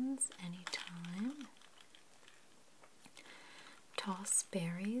muffins anytime. Toss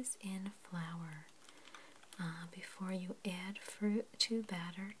berries in flour. Before you add fruit to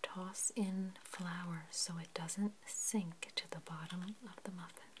batter, toss in flour so it doesn't sink to the bottom of the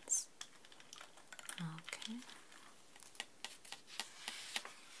muffins. Okay.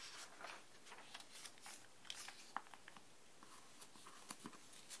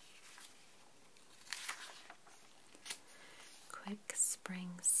 spring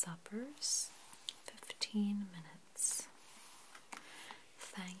suppers, 15 minutes.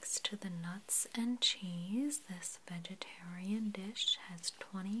 Thanks to the nuts and cheese, this vegetarian dish has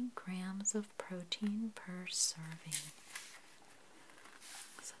 20 grams of protein per serving.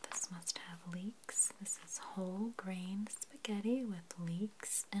 So this must have leeks. This is whole grain spaghetti with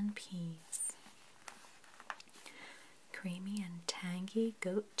leeks and peas. Creamy and tangy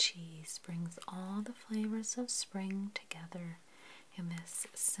goat cheese brings all the flavors of spring together in this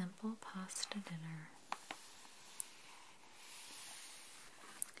simple pasta dinner.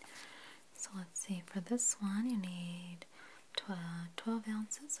 So let's see, for this one you need 12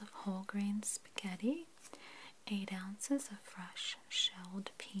 ounces of whole grain spaghetti, 8 ounces of fresh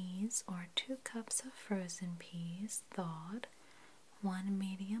shelled peas or 2 cups of frozen peas thawed, 1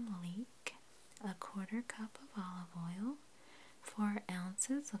 medium leek, a 1/4 cup of olive oil, 4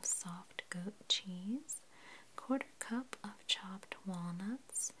 ounces of soft goat cheese, 1/4 cup of chopped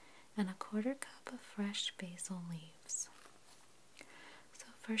walnuts, and a 1/4 cup of fresh basil leaves. So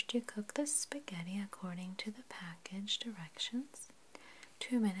first you cook the spaghetti according to the package directions.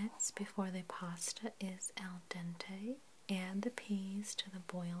 2 minutes before the pasta is al dente, add the peas to the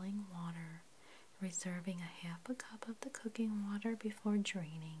boiling water, reserving a 1/2 cup of the cooking water before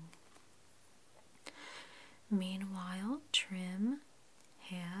draining. Meanwhile, trim,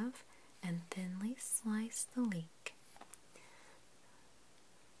 halve, and thinly slice the leek.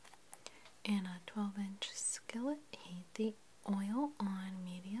 In a 12-inch skillet, heat the oil on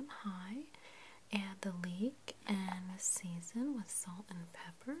medium-high, add the leek and season with salt and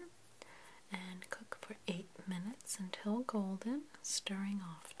pepper, and cook for 8 minutes until golden, stirring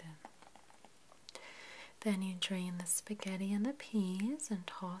often. Then you drain the spaghetti and the peas and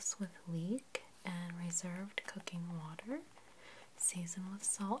toss with leek and reserved cooking water. Season with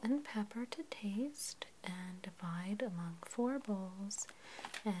salt and pepper to taste and divide among 4 bowls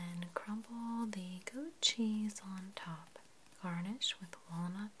and crumble the goat cheese on top. Garnish with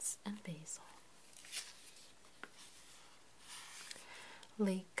walnuts and basil.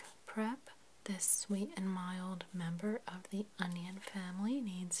 Leek prep. This sweet and mild member of the onion family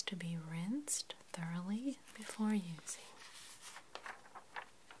needs to be rinsed thoroughly before using.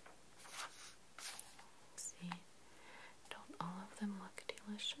 See, don't all of them look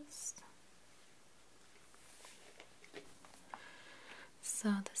delicious?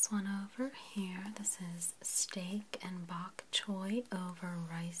 So this one over here, this is steak and bok choy over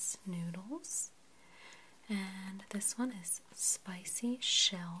rice noodles. And this one is spicy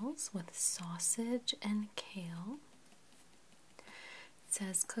shells with sausage and kale. It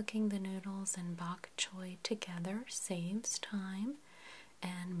says cooking the noodles and bok choy together saves time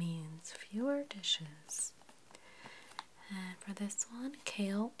and means fewer dishes. And for this one,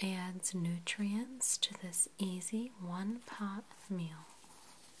 kale adds nutrients to this easy one-pot meal.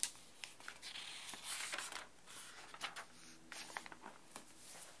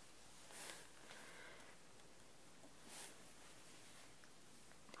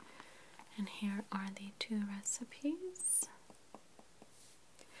 And here are the 2 recipes.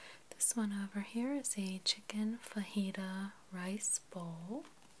 This one over here is a chicken fajita rice bowl.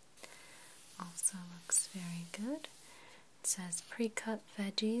 Also looks very good. It says pre-cut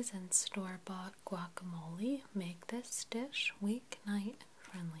veggies and store-bought guacamole make this dish weeknight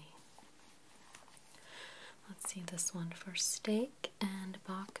friendly. Let's see this one for steak and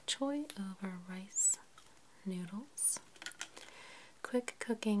bok choy over rice noodles. Quick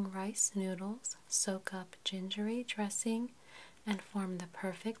cooking rice noodles soak up gingery dressing and form the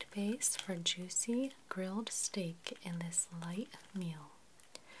perfect base for juicy grilled steak in this light meal.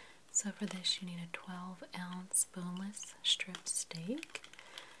 So for this you need a 12-ounce boneless strip steak,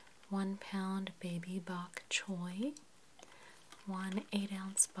 1 pound baby bok choy, 1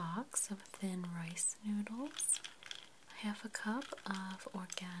 8-ounce box of thin rice noodles, 1/2 cup of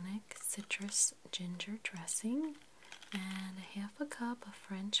organic citrus ginger dressing, and 1/2 cup of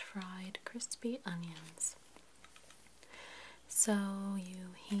French fried crispy onions. So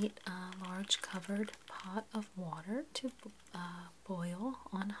you heat a large covered pot of water to boil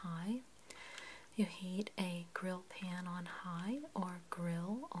on high. You heat a grill pan on high or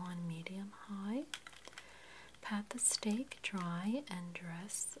grill on medium high. Pat the steak dry and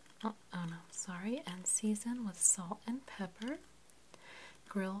and season with salt and pepper.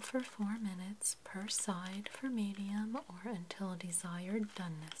 Grill for 4 minutes per side for medium or until desired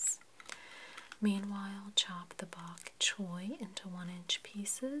doneness. Meanwhile, chop the bok choy into 1-inch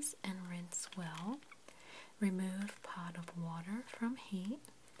pieces and rinse well. Remove pot of water from heat.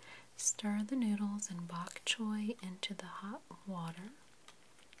 Stir the noodles and bok choy into the hot water.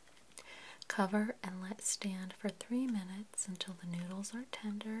 Cover and let stand for 3 minutes until the noodles are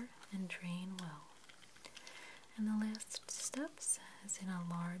tender and drain well. And the last step says, in a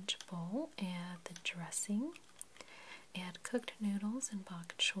large bowl, add the dressing. Add cooked noodles and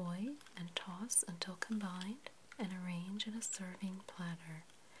bok choy and toss until combined and arrange in a serving platter.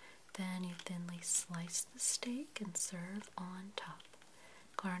 Then you thinly slice the steak and serve on top.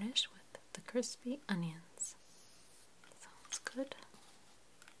 Garnish with the crispy onions. Sounds good.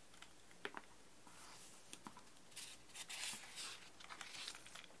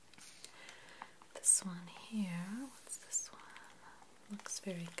 This one here, what's this one? Looks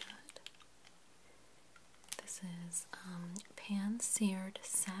very good. This is pan-seared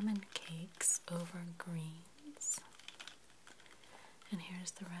salmon cakes over greens. And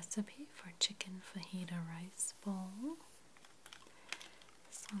here's the recipe for chicken fajita rice bowl.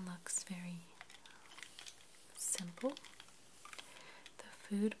 This one looks very simple. The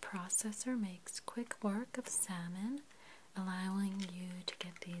food processor makes quick work of salmon, allowing you to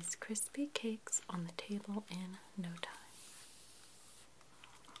get these crispy cakes on the table in no time.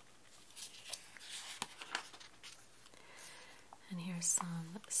 And here's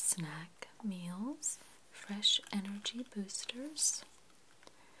some snack meals, fresh energy boosters.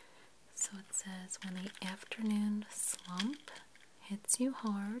 So it says, when the afternoon slump hits you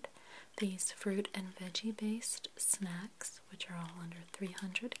hard, these fruit and veggie based snacks, which are all under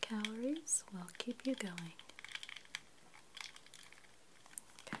 300 calories, will keep you going.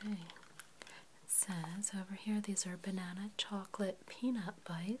 Okay, it says over here, these are banana chocolate peanut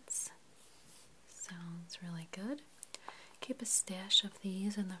bites. Sounds really good. Keep a stash of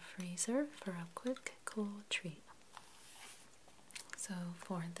these in the freezer for a quick, cool treat. So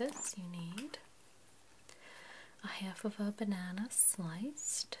for this you need a half of a banana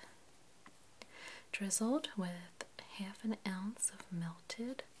sliced, drizzled with half an ounce of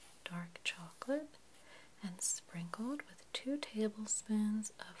melted dark chocolate, and sprinkled with 2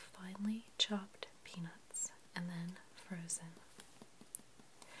 tablespoons of finely chopped peanuts, and then frozen.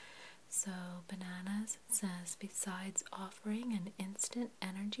 So bananas, it says, besides offering an instant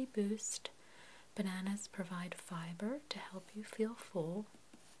energy boost, bananas provide fiber to help you feel full.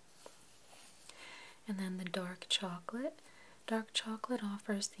 And then the dark chocolate. Dark chocolate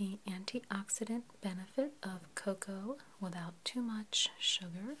offers the antioxidant benefit of cocoa without too much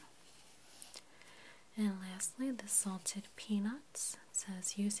sugar. And lastly, the salted peanuts. It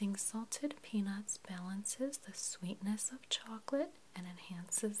says, using salted peanuts balances the sweetness of chocolate and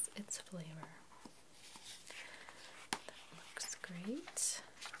enhances its flavor. That looks great.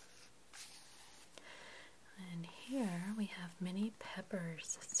 And here we have mini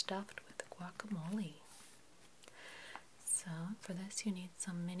peppers stuffed with guacamole. So for this you need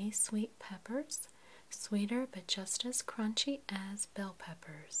some mini sweet peppers, sweeter but just as crunchy as bell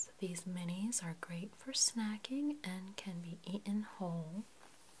peppers. These minis are great for snacking and can be eaten whole.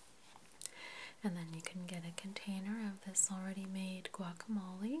 And then you can get a container of this already made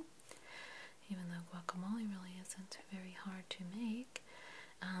guacamole, even though guacamole really isn't very hard to make.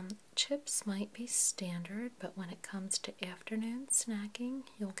 Chips might be standard, but when it comes to afternoon snacking,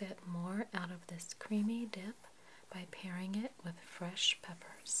 you'll get more out of this creamy dip by pairing it with fresh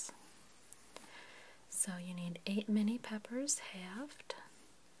peppers. So you need 8 mini peppers halved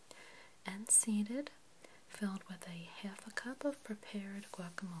and seeded, filled with a half a cup of prepared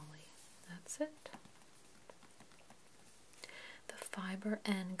guacamole. That's it. The fiber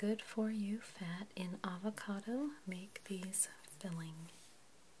and good for you fat in avocado make these filling.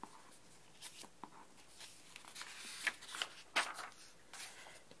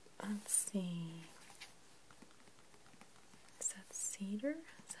 Let's see. Is that cedar?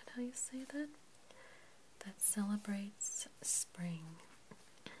 Is that how you say that? That celebrates spring.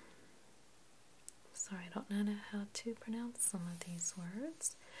 Sorry, I don't know how to pronounce some of these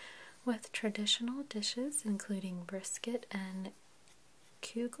words. With traditional dishes including brisket and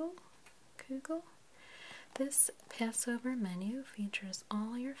kugel. This Passover menu features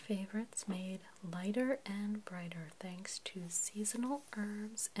all your favorites made lighter and brighter thanks to seasonal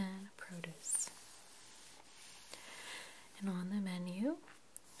herbs and produce. And on the menu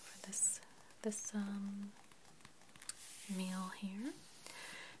for this meal here,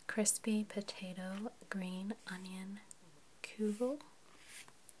 crispy potato green onion kugel,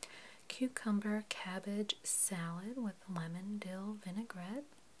 cucumber cabbage salad with lemon dill vinaigrette,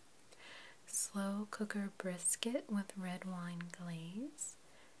 slow cooker brisket with red wine glaze,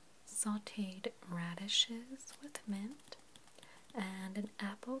 sautéed radishes with mint, and an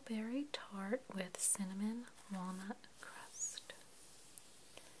appleberry tart with cinnamon walnut crust.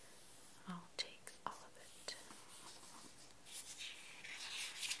 I'll take all of it.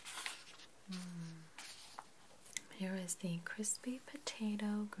 is the crispy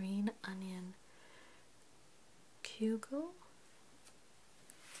potato green onion kugel.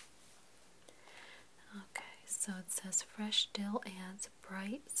 Okay, so it says fresh dill adds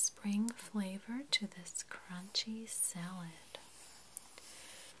bright spring flavor to this crunchy salad.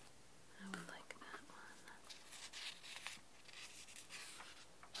 I would like that one.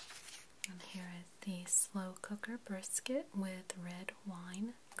 And here is the slow cooker brisket with red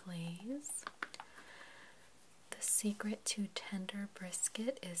wine glaze. The secret to tender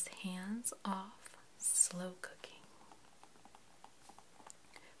brisket is hands-off slow cooking.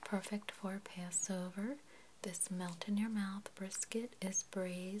 Perfect for Passover, this melt-in-your-mouth brisket is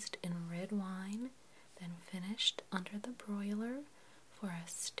braised in red wine, then finished under the broiler for a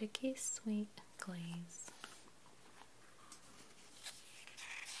sticky sweet glaze.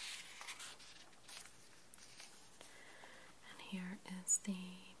 And here is the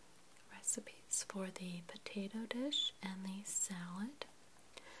recipes for the potato dish and the salad.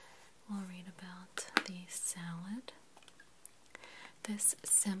 We'll read about the salad. This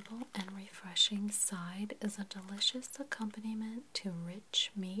simple and refreshing side is a delicious accompaniment to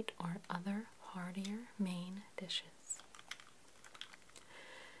rich meat or other heartier main dishes.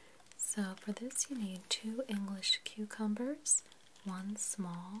 So for this you need 2 English cucumbers, 1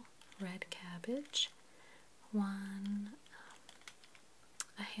 small red cabbage,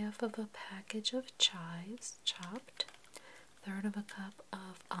 a half of a package of chives chopped, 1/3 of a cup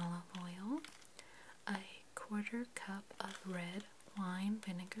of olive oil, a 1/4 cup of red wine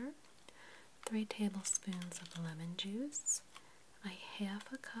vinegar, 3 tablespoons of lemon juice, a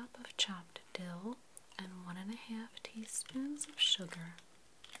half a cup of chopped dill, and 1½ teaspoons of sugar.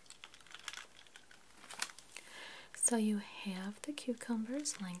 So you have the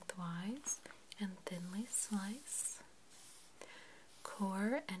cucumbers lengthwise and thinly slice.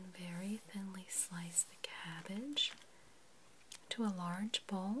 Core and very thinly slice the cabbage. To a large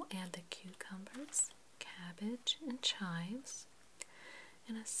bowl, add the cucumbers, cabbage, and chives.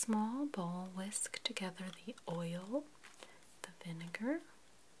 In a small bowl, whisk together the oil, the vinegar,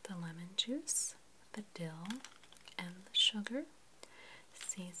 the lemon juice, the dill, and the sugar.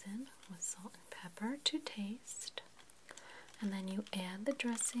 Season with salt and pepper to taste. And then you add the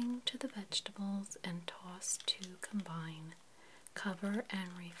dressing to the vegetables and toss to combine. Cover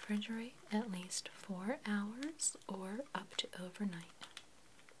and refrigerate at least 4 hours or up to overnight.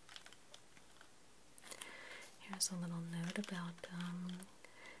 Here's a little note about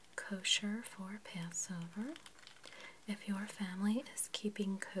kosher for Passover. If your family is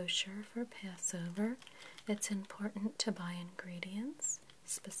keeping kosher for Passover, it's important to buy ingredients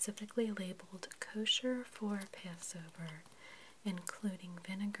specifically labeled kosher for Passover, including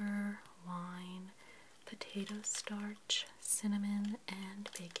vinegar, wine, potato starch, cinnamon, and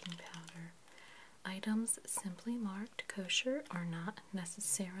baking powder. Items simply marked kosher are not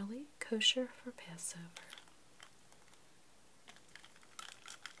necessarily kosher for Passover.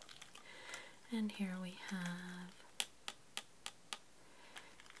 And here we have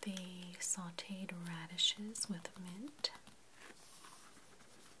the sauteed radishes with mint.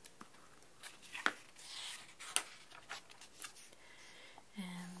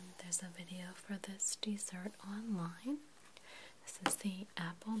 And there's a video for this dessert online. This is the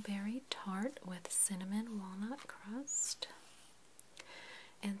appleberry tart with cinnamon walnut crust.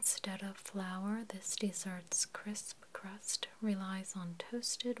 Instead of flour, this dessert's crisp crust relies on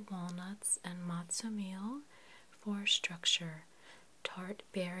toasted walnuts and matzo meal for structure. Tart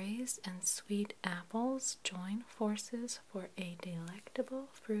berries and sweet apples join forces for a delectable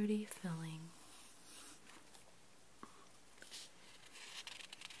fruity filling.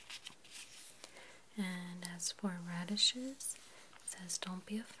 And as for radishes, it says don't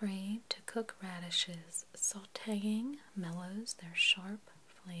be afraid to cook radishes. Sautéing mellows their sharp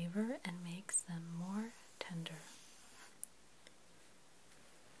flavor and makes them more tender.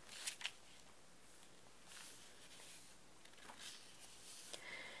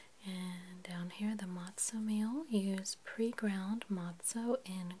 And down here, the matzo meal. Use pre-ground matzo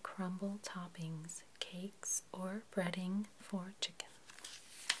in crumble toppings, cakes, or breading for chicken.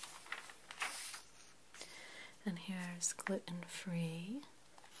 And here's gluten-free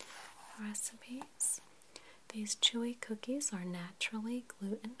recipes. These chewy cookies are naturally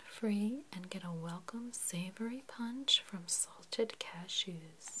gluten-free and get a welcome savory punch from salted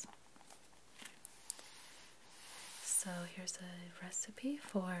cashews. So here's a recipe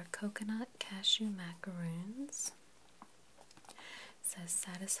for coconut cashew macaroons. It says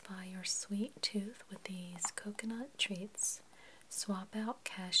satisfy your sweet tooth with these coconut treats. Swap out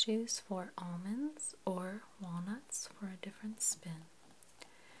cashews for almonds or walnuts for a different spin.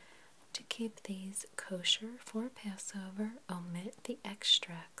 to keep these kosher for Passover, omit the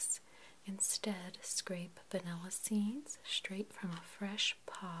extracts. Instead, scrape vanilla seeds straight from a fresh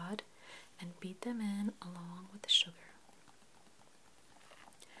pod and beat them in along with the sugar.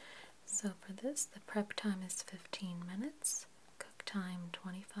 So for this, the prep time is 15 minutes, cook time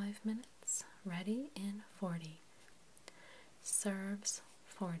 25 minutes, ready in 40. Serves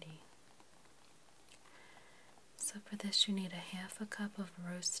 40. So for this you need a half a cup of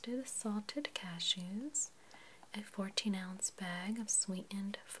roasted salted cashews, a 14-ounce bag of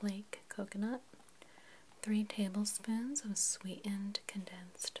sweetened flake coconut, 3 tablespoons of sweetened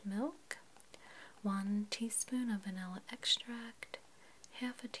condensed milk, 1 teaspoon of vanilla extract,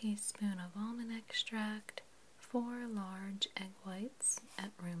 half a teaspoon of almond extract, 4 large egg whites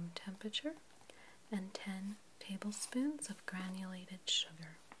at room temperature, and 10 tablespoons of granulated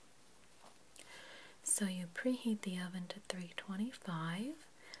sugar. So you preheat the oven to 325,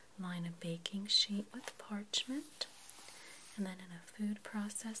 line a baking sheet with parchment, and then in a food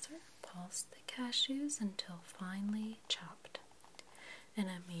processor, pulse the cashews until finely chopped. In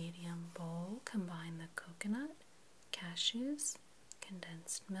a medium bowl, combine the coconut, cashews,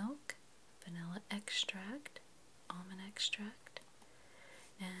 condensed milk, vanilla extract, almond extract,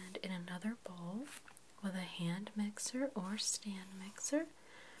 and in another bowl, with a hand mixer or stand mixer,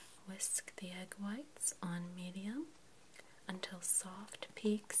 whisk the egg whites on medium until soft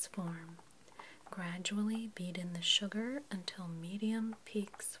peaks form. Gradually beat in the sugar until medium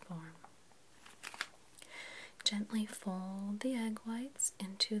peaks form. Gently fold the egg whites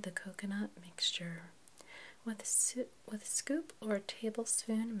into the coconut mixture. With scoop or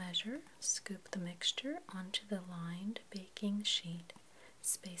tablespoon measure, scoop the mixture onto the lined baking sheet,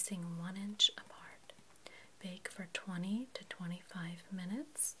 spacing 1 inch apart. Bake for 20 to 25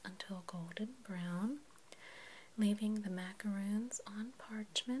 minutes until golden brown. Leaving the macaroons on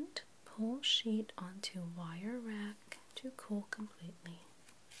parchment, pull sheet onto wire rack to cool completely.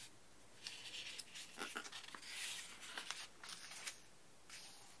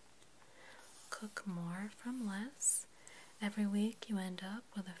 Cook more from less. Every week you end up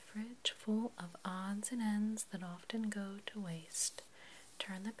with a fridge full of odds and ends that often go to waste.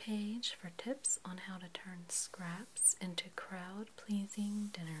 Turn the page for tips on how to turn scraps into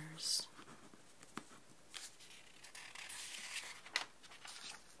crowd-pleasing dinners.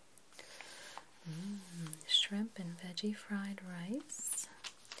 Shrimp and veggie fried rice.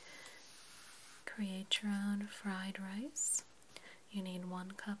 Create your own fried rice. You need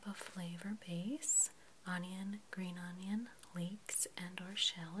 1 cup of flavor base, onion, green onion, leeks, and or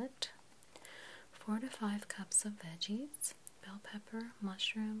shallot. 4 to 5 cups of veggies, bell pepper,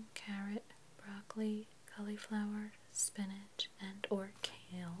 mushroom, carrot, broccoli, cauliflower, spinach, and or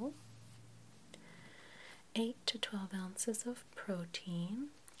kale. 8 to 12 ounces of protein,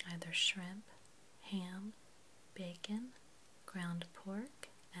 either shrimp, ham, bacon, ground pork,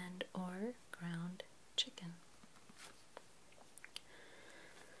 and or ground chicken.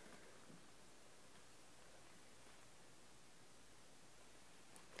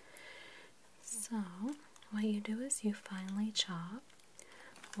 So, what you do is you finely chop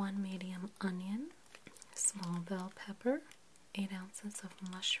 1 medium onion, small bell pepper, 8 ounces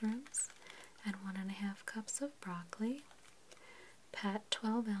of mushrooms, and 1.5 cups of broccoli. Pat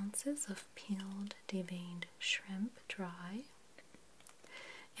 12 ounces of peeled, deveined shrimp dry.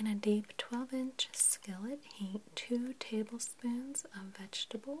 In a deep 12-inch skillet, heat 2 tablespoons of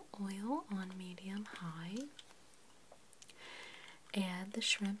vegetable oil on medium-high. Add the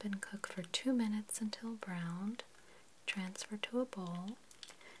shrimp and cook for 2 minutes until browned. Transfer to a bowl,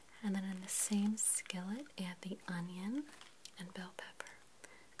 and then in the same skillet, add the onion and bell pepper.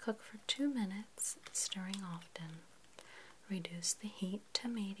 Cook for 2 minutes, stirring often. Reduce the heat to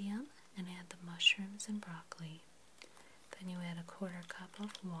medium and add the mushrooms and broccoli. Then you add a 1/4 cup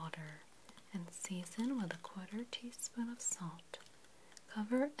of water and season with a 1/4 teaspoon of salt.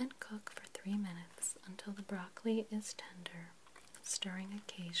 Cover and cook for 3 minutes until the broccoli is tender, stirring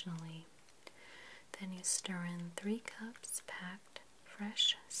occasionally. Then you stir in 3 cups packed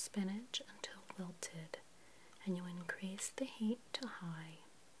fresh spinach until wilted, and you increase the heat to high.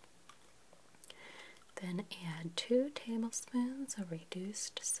 Then add 2 tablespoons of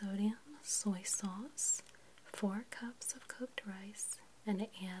reduced sodium soy sauce, 4 cups of cooked rice, and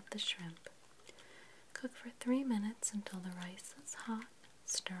add the shrimp. Cook for 3 minutes until the rice is hot,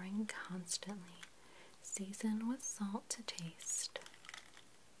 stirring constantly. Season with salt to taste.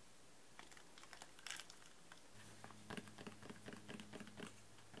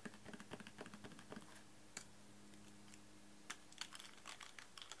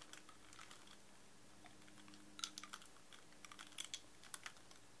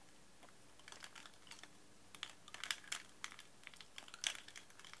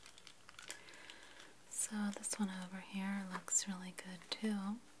 So this one over here looks really good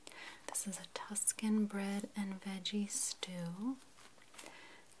too. This is a Tuscan bread and veggie stew.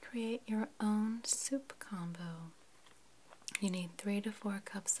 Create your own soup combo. You need 3 to 4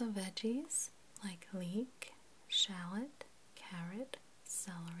 cups of veggies like leek, shallot, carrot,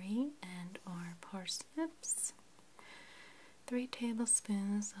 celery, and or parsnips. 3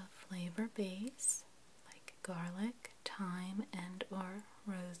 tablespoons of flavor base like garlic, thyme, and or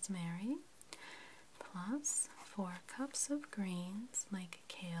rosemary, plus 4 cups of greens like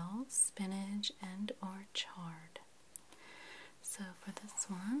kale, spinach, and or chard. So for this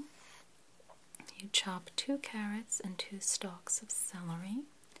one, you chop 2 carrots and 2 stalks of celery.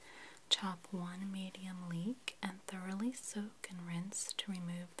 Chop 1 medium leek and thoroughly soak and rinse to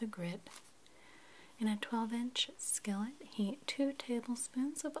remove the grit. In a 12-inch skillet, heat 2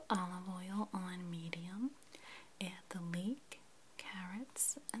 tablespoons of olive oil on medium. Add the leek,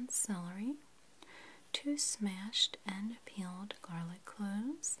 carrots, and celery, 2 smashed and peeled garlic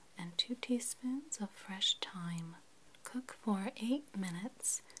cloves, and 2 teaspoons of fresh thyme. Cook for 8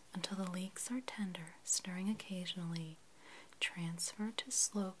 minutes until the leeks are tender, stirring occasionally. Transfer to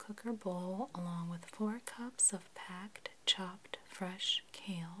slow cooker bowl along with 4 cups of packed chopped fresh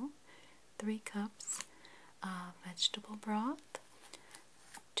kale, 3 cups of vegetable broth,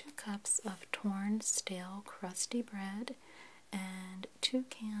 2 cups of torn stale crusty bread, and 2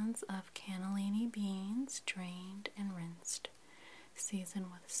 cans of cannellini beans drained and rinsed.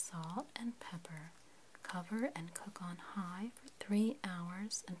 Season with salt and pepper. Cover and cook on high for 3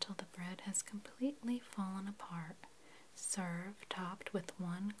 hours until the bread has completely fallen apart. Serve topped with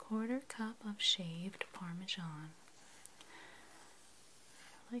 1/4 cup of shaved Parmesan.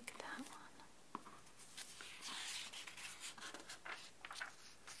 I like that one.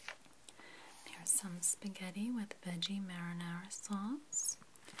 Here's some spaghetti with veggie marinara sauce.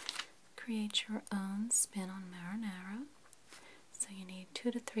 Create your own spin on marinara. So you need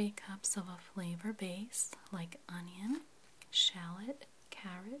 2 to 3 cups of a flavor base like onion, shallot,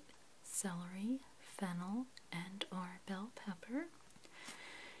 carrot, celery, fennel, and or bell pepper.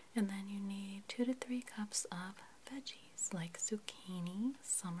 And then you need 2 to 3 cups of veggies like zucchini,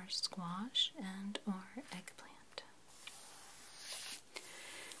 summer squash, and or eggplant. It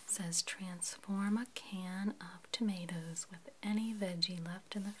says transform a can of tomatoes with any veggie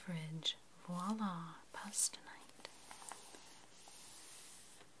left in the fridge. Voila, pasta night.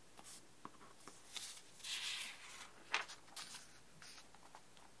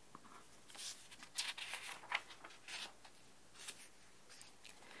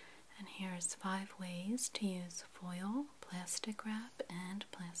 Here's 5 ways to use foil, plastic wrap, and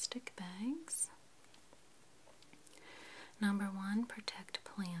plastic bags. Number 1, protect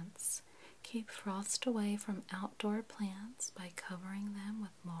plants. Keep frost away from outdoor plants by covering them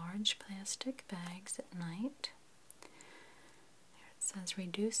with large plastic bags at night. Here it says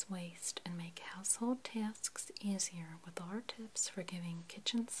reduce waste and make household tasks easier with our tips for giving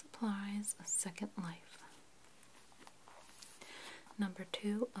kitchen supplies a second life. Number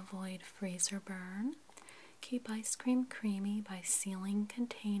 2, avoid freezer burn. Keep ice cream creamy by sealing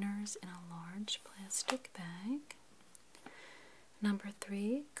containers in a large plastic bag. Number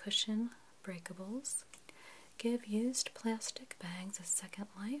 3, cushion breakables. Give used plastic bags a second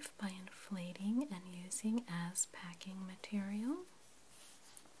life by inflating and using as packing material.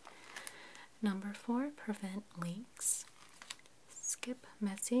 Number 4, prevent leaks. Skip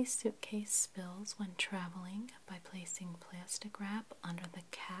messy suitcase spills when traveling by placing plastic wrap under the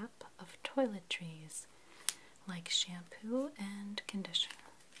cap of toiletries, like shampoo and conditioner.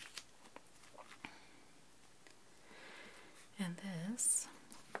 And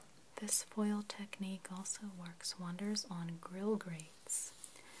this foil technique also works wonders on grill grates.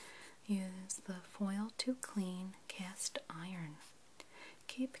 Use the foil to clean cast iron.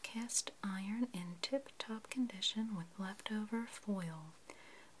 Keep cast iron in tip-top condition with leftover foil.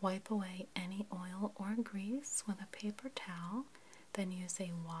 Wipe away any oil or grease with a paper towel, then use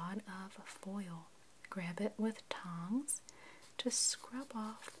a wad of foil. Grab it with tongs to scrub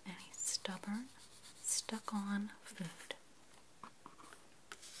off any stubborn, stuck-on food.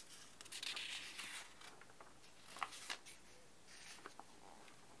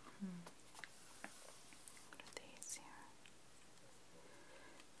 What are these here?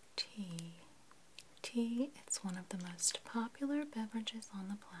 Tea, it's one of the most popular beverages on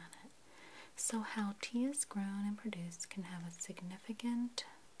the planet. So how tea is grown and produced can have a significant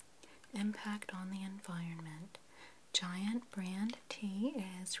impact on the environment. Giant brand tea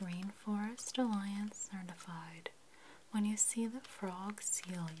is Rainforest Alliance certified. When you see the frog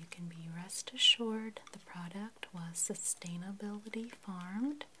seal, you can be rest assured the product was sustainability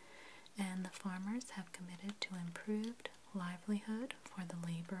farmed and the farmers have committed to improved livelihood for the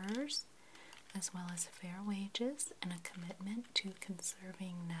laborers, as well as fair wages and a commitment to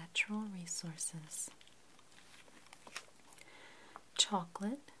conserving natural resources.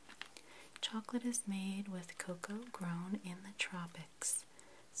 Chocolate. Chocolate is made with cocoa grown in the tropics.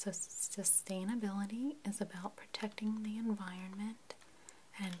 So sustainability is about protecting the environment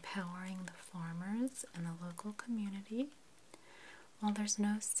and empowering the farmers and the local community. While there's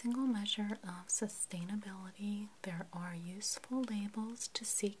no single measure of sustainability, there are useful labels to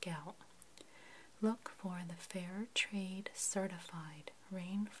seek out. Look for the Fair Trade Certified,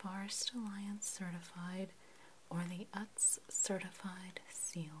 Rainforest Alliance Certified, or the UTZ Certified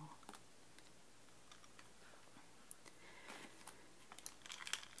seal.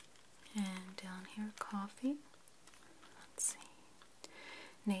 And down here, coffee. Let's see.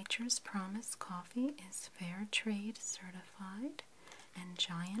 Nature's Promise coffee is Fair Trade Certified, and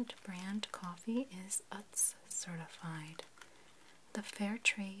Giant Brand coffee is UTZ Certified. The Fair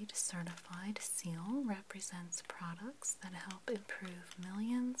Trade Certified seal represents products that help improve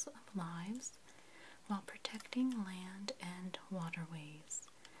millions of lives while protecting land and waterways.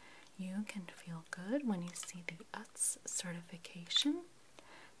 You can feel good when you see the UTZ certification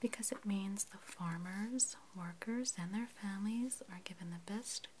because it means the farmers, workers, and their families are given the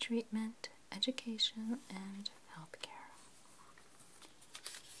best treatment, education, and health care.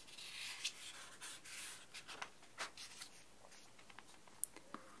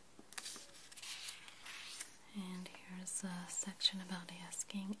 And here's a section about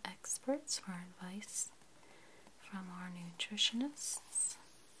asking experts for advice from our nutritionists.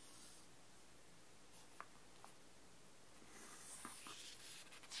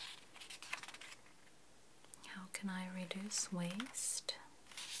 How can I reduce waste?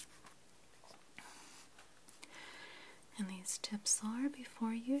 And these tips are: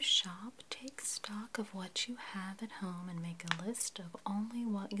 before you shop, take stock of what you have at home and make a list of only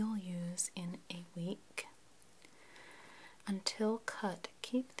what you'll use in a week. Until cut,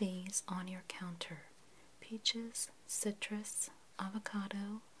 keep these on your counter: peaches, citrus,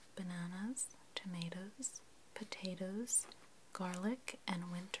 avocado, bananas, tomatoes, potatoes, garlic,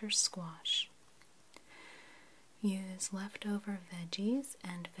 and winter squash. Use leftover veggies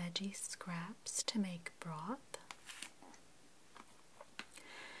and veggie scraps to make broth.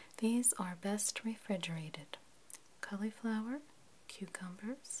 These are best refrigerated: cauliflower,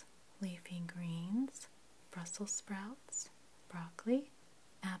 cucumbers, leafy greens, Brussels sprouts, broccoli,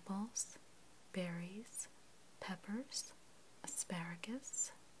 apples, berries, peppers,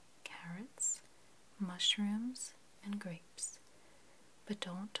 asparagus, carrots, mushrooms, and grapes. But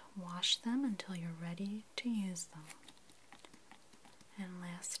don't wash them until you're ready to use them. And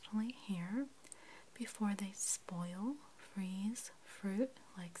lastly here, before they spoil, freeze fruit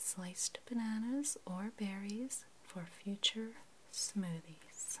like sliced bananas or berries for future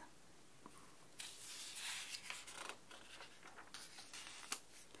smoothies.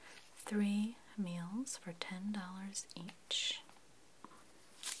 Three meals for $10 each.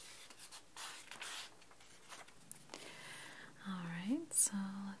 Alright, so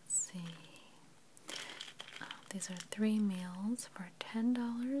let's see. These are 3 meals for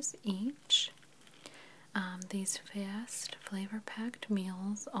 $10 each. These fast, flavor-packed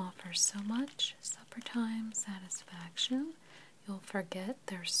meals offer so much supper time satisfaction, you'll forget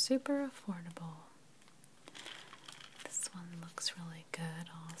they're super affordable. This one looks really good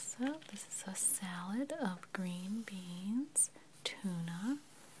also. This is a salad of green beans, tuna,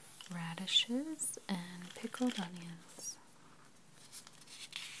 radishes, and pickled onions.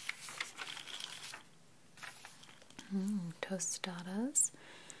 Tostadas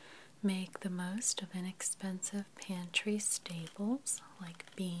make the most of inexpensive pantry staples like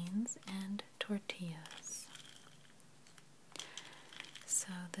beans and tortillas. So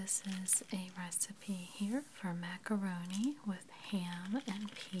this is a recipe here for macaroni with ham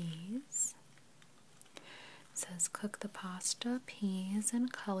and peas. It says cook the pasta, peas,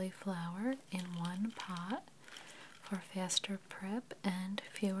 and cauliflower in one pot for faster prep and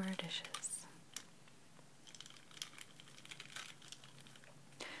fewer dishes.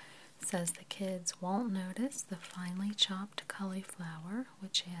 Says the kids won't notice the finely chopped cauliflower,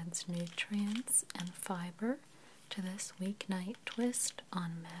 which adds nutrients and fiber to this weeknight twist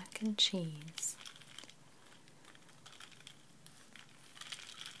on mac and cheese.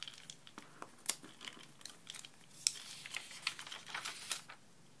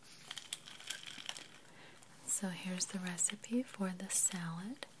 So here's the recipe for the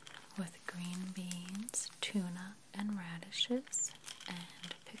salad with green beans, tuna, and radishes,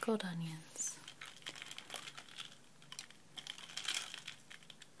 and pickled onions.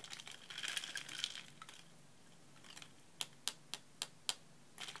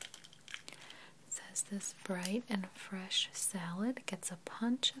 this bright and fresh salad. It gets a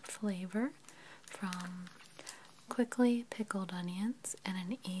punch of flavor from quickly pickled onions and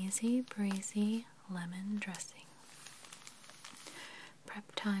an easy breezy lemon dressing.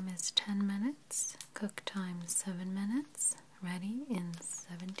 Prep time is 10 minutes, cook time 7 minutes, ready in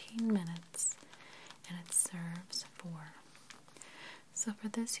 17 minutes, and it serves 4. So for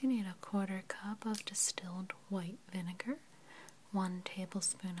this you need a 1/4 cup of distilled white vinegar, 1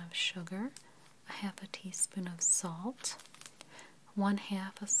 tablespoon of sugar, a 1/2 teaspoon of salt,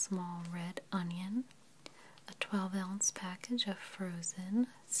 1/2 a small red onion, a 12-ounce package of frozen,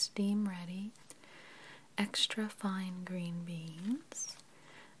 steam-ready, extra fine green beans,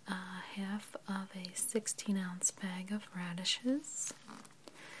 1/2 of a 16-ounce bag of radishes,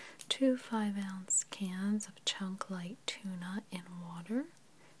 2 5-ounce cans of chunk light tuna in water,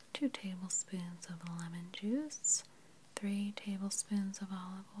 2 tablespoons of lemon juice, 3 tablespoons of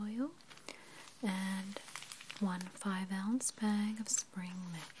olive oil, and 1 5-ounce bag of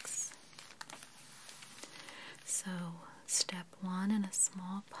spring mix. So, step 1, in a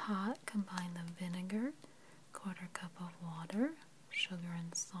small pot, combine the vinegar, 1/4 cup of water, sugar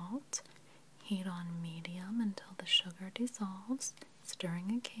and salt. Heat on medium until the sugar dissolves,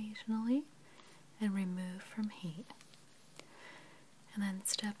 stirring occasionally, and remove from heat. And then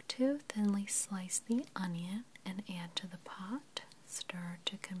step 2, thinly slice the onion and add to the pot. Stir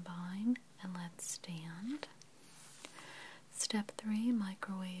to combine and let stand. Step 3,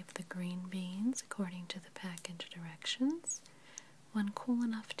 microwave the green beans according to the package directions. When cool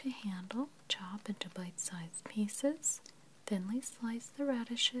enough to handle, chop into bite-sized pieces. Thinly slice the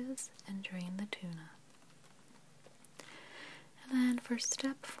radishes and drain the tuna. And then for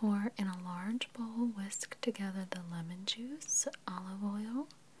step 4, in a large bowl, whisk together the lemon juice, olive oil,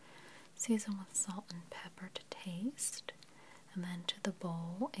 season with salt and pepper to taste, and then to the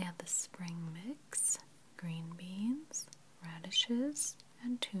bowl add the spring mix, green beans, radishes,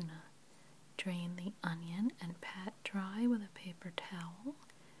 and tuna. Drain the onion and pat dry with a paper towel,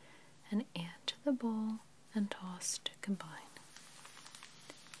 and add to the bowl and toss to combine.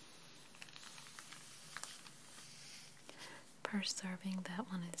 Per serving, that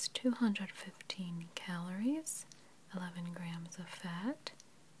one is 215 calories, 11 grams of fat,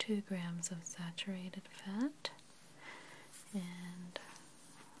 2 grams of saturated fat, and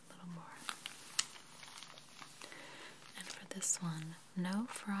a little more. And for this one, no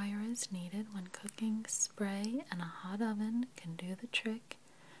fryer is needed when cooking. Spray and a hot oven can do the trick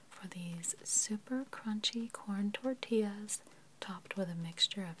for these super crunchy corn tortillas topped with a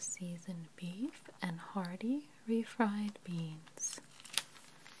mixture of seasoned beef and hearty refried beans.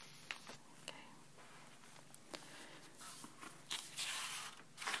 Okay.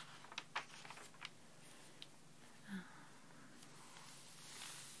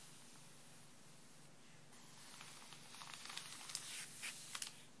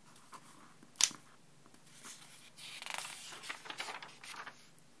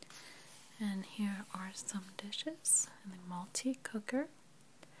 And here are some dishes in the multi-cooker.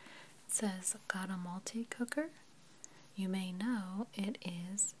 It says, got a multi-cooker? You may know it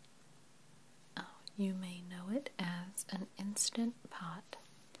as an instant pot.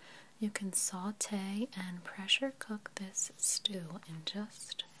 You can saute and pressure cook this stew in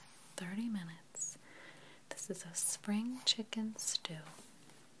just 30 minutes. This is a spring chicken stew.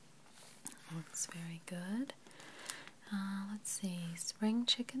 Looks very good. Let's see, spring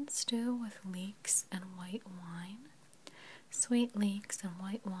chicken stew with leeks and white wine. Sweet leeks and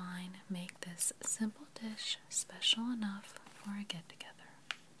white wine make this simple dish special enough for a get-together.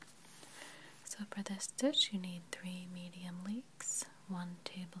 So for this dish you need 3 medium leeks, 1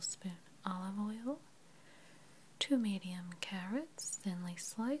 tablespoon olive oil, 2 medium carrots thinly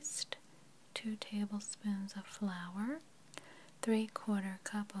sliced, 2 tablespoons of flour, 3/4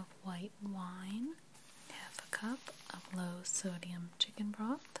 cup of white wine, 1/2 cup of low sodium chicken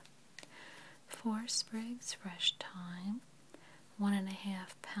broth, 4 sprigs fresh thyme,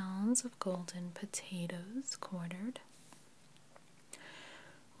 1½ pounds of golden potatoes quartered,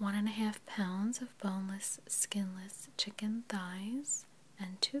 1½ pounds of boneless, skinless chicken thighs,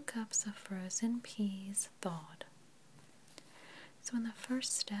 and 2 cups of frozen peas thawed. So in the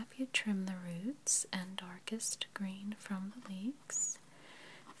first step, you trim the roots and darkest green from the leeks.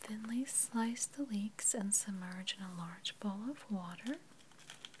 Thinly slice the leeks and submerge in a large bowl of water.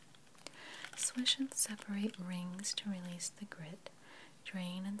 Swish and separate rings to release the grit.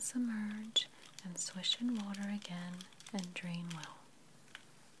 Drain and submerge, and swish in water again and drain well.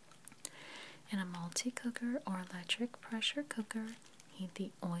 In a multi-cooker or electric pressure cooker, heat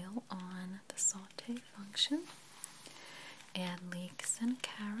the oil on the saute function. Add leeks and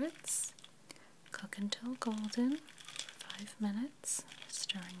carrots. Cook until golden for 5 minutes,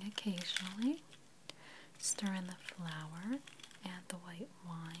 stirring occasionally. Stir in the flour, add the white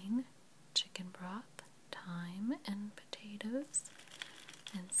wine, chicken broth, thyme, and potatoes,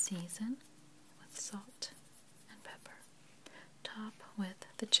 and season with salt and pepper. Top with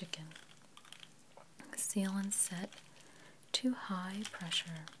the chicken. Seal and set to high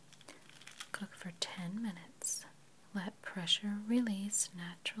pressure. Cook for 10 minutes. Let pressure release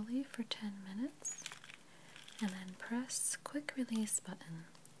naturally for 10 minutes, and then press quick release button.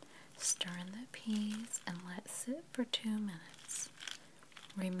 Stir in the peas and let sit for 2 minutes.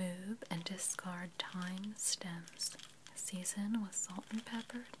 Remove and discard thyme stems. Season with salt and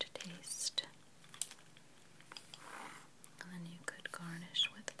pepper to taste. And then you could garnish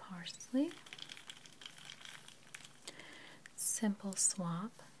with parsley. Simple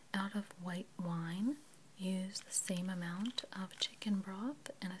swap. Out of white wine, use the same amount of chicken broth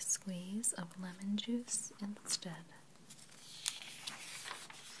and a squeeze of lemon juice instead.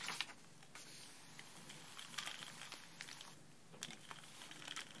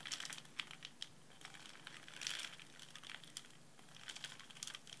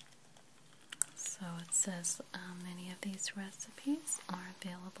 So it says many of these recipes are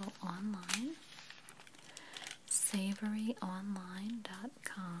available online.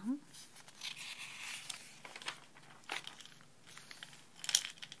 Savoryonline.com.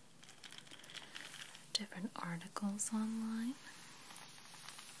 Different articles online.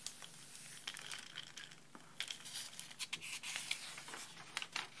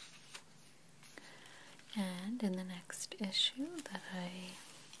 And in the next issue that I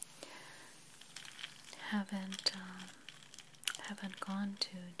haven't gone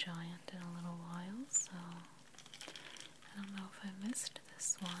to Giant in a little while, so I don't know if I missed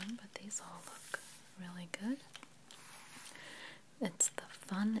this one, but these all look really good. It's the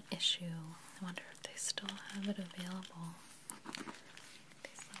fun issue. I wonder if they still have it available.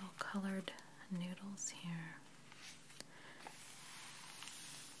 These little colored noodles here.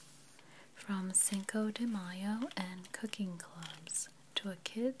 From Cinco de Mayo and cooking clubs to a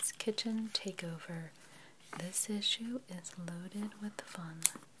kid's kitchen takeover, this issue is loaded with fun.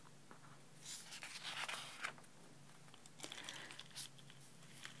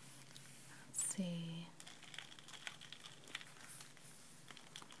 Let's see.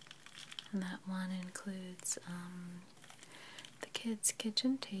 And that one includes the kids'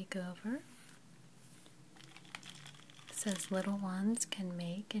 kitchen takeover. It says little ones can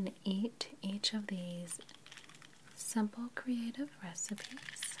make and eat each of these simple, creative recipes.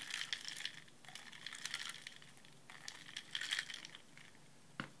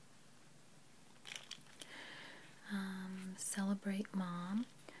 Celebrate Mom,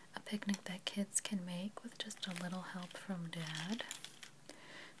 a picnic that kids can make with just a little help from Dad.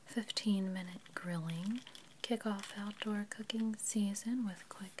 15-minute grilling, kick off outdoor cooking season with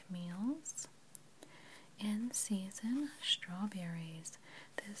quick meals. In season, strawberries.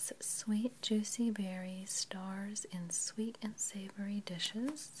 This sweet, juicy berry stars in sweet and savory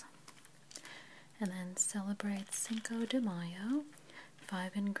dishes. And then celebrate Cinco de Mayo,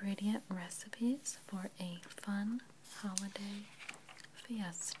 5-ingredient recipes for a fun holiday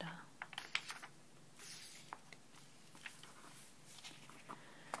fiesta.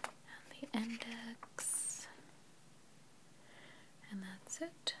 And the index. And that's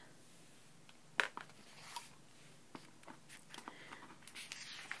it.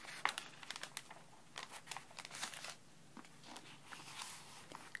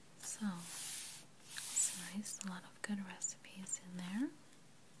 So, it's nice, a lot of good recipes in there.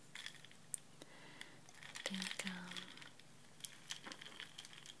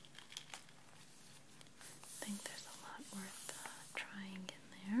 I think there's a lot worth trying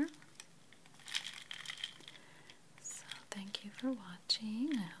in there. So, thank you for watching.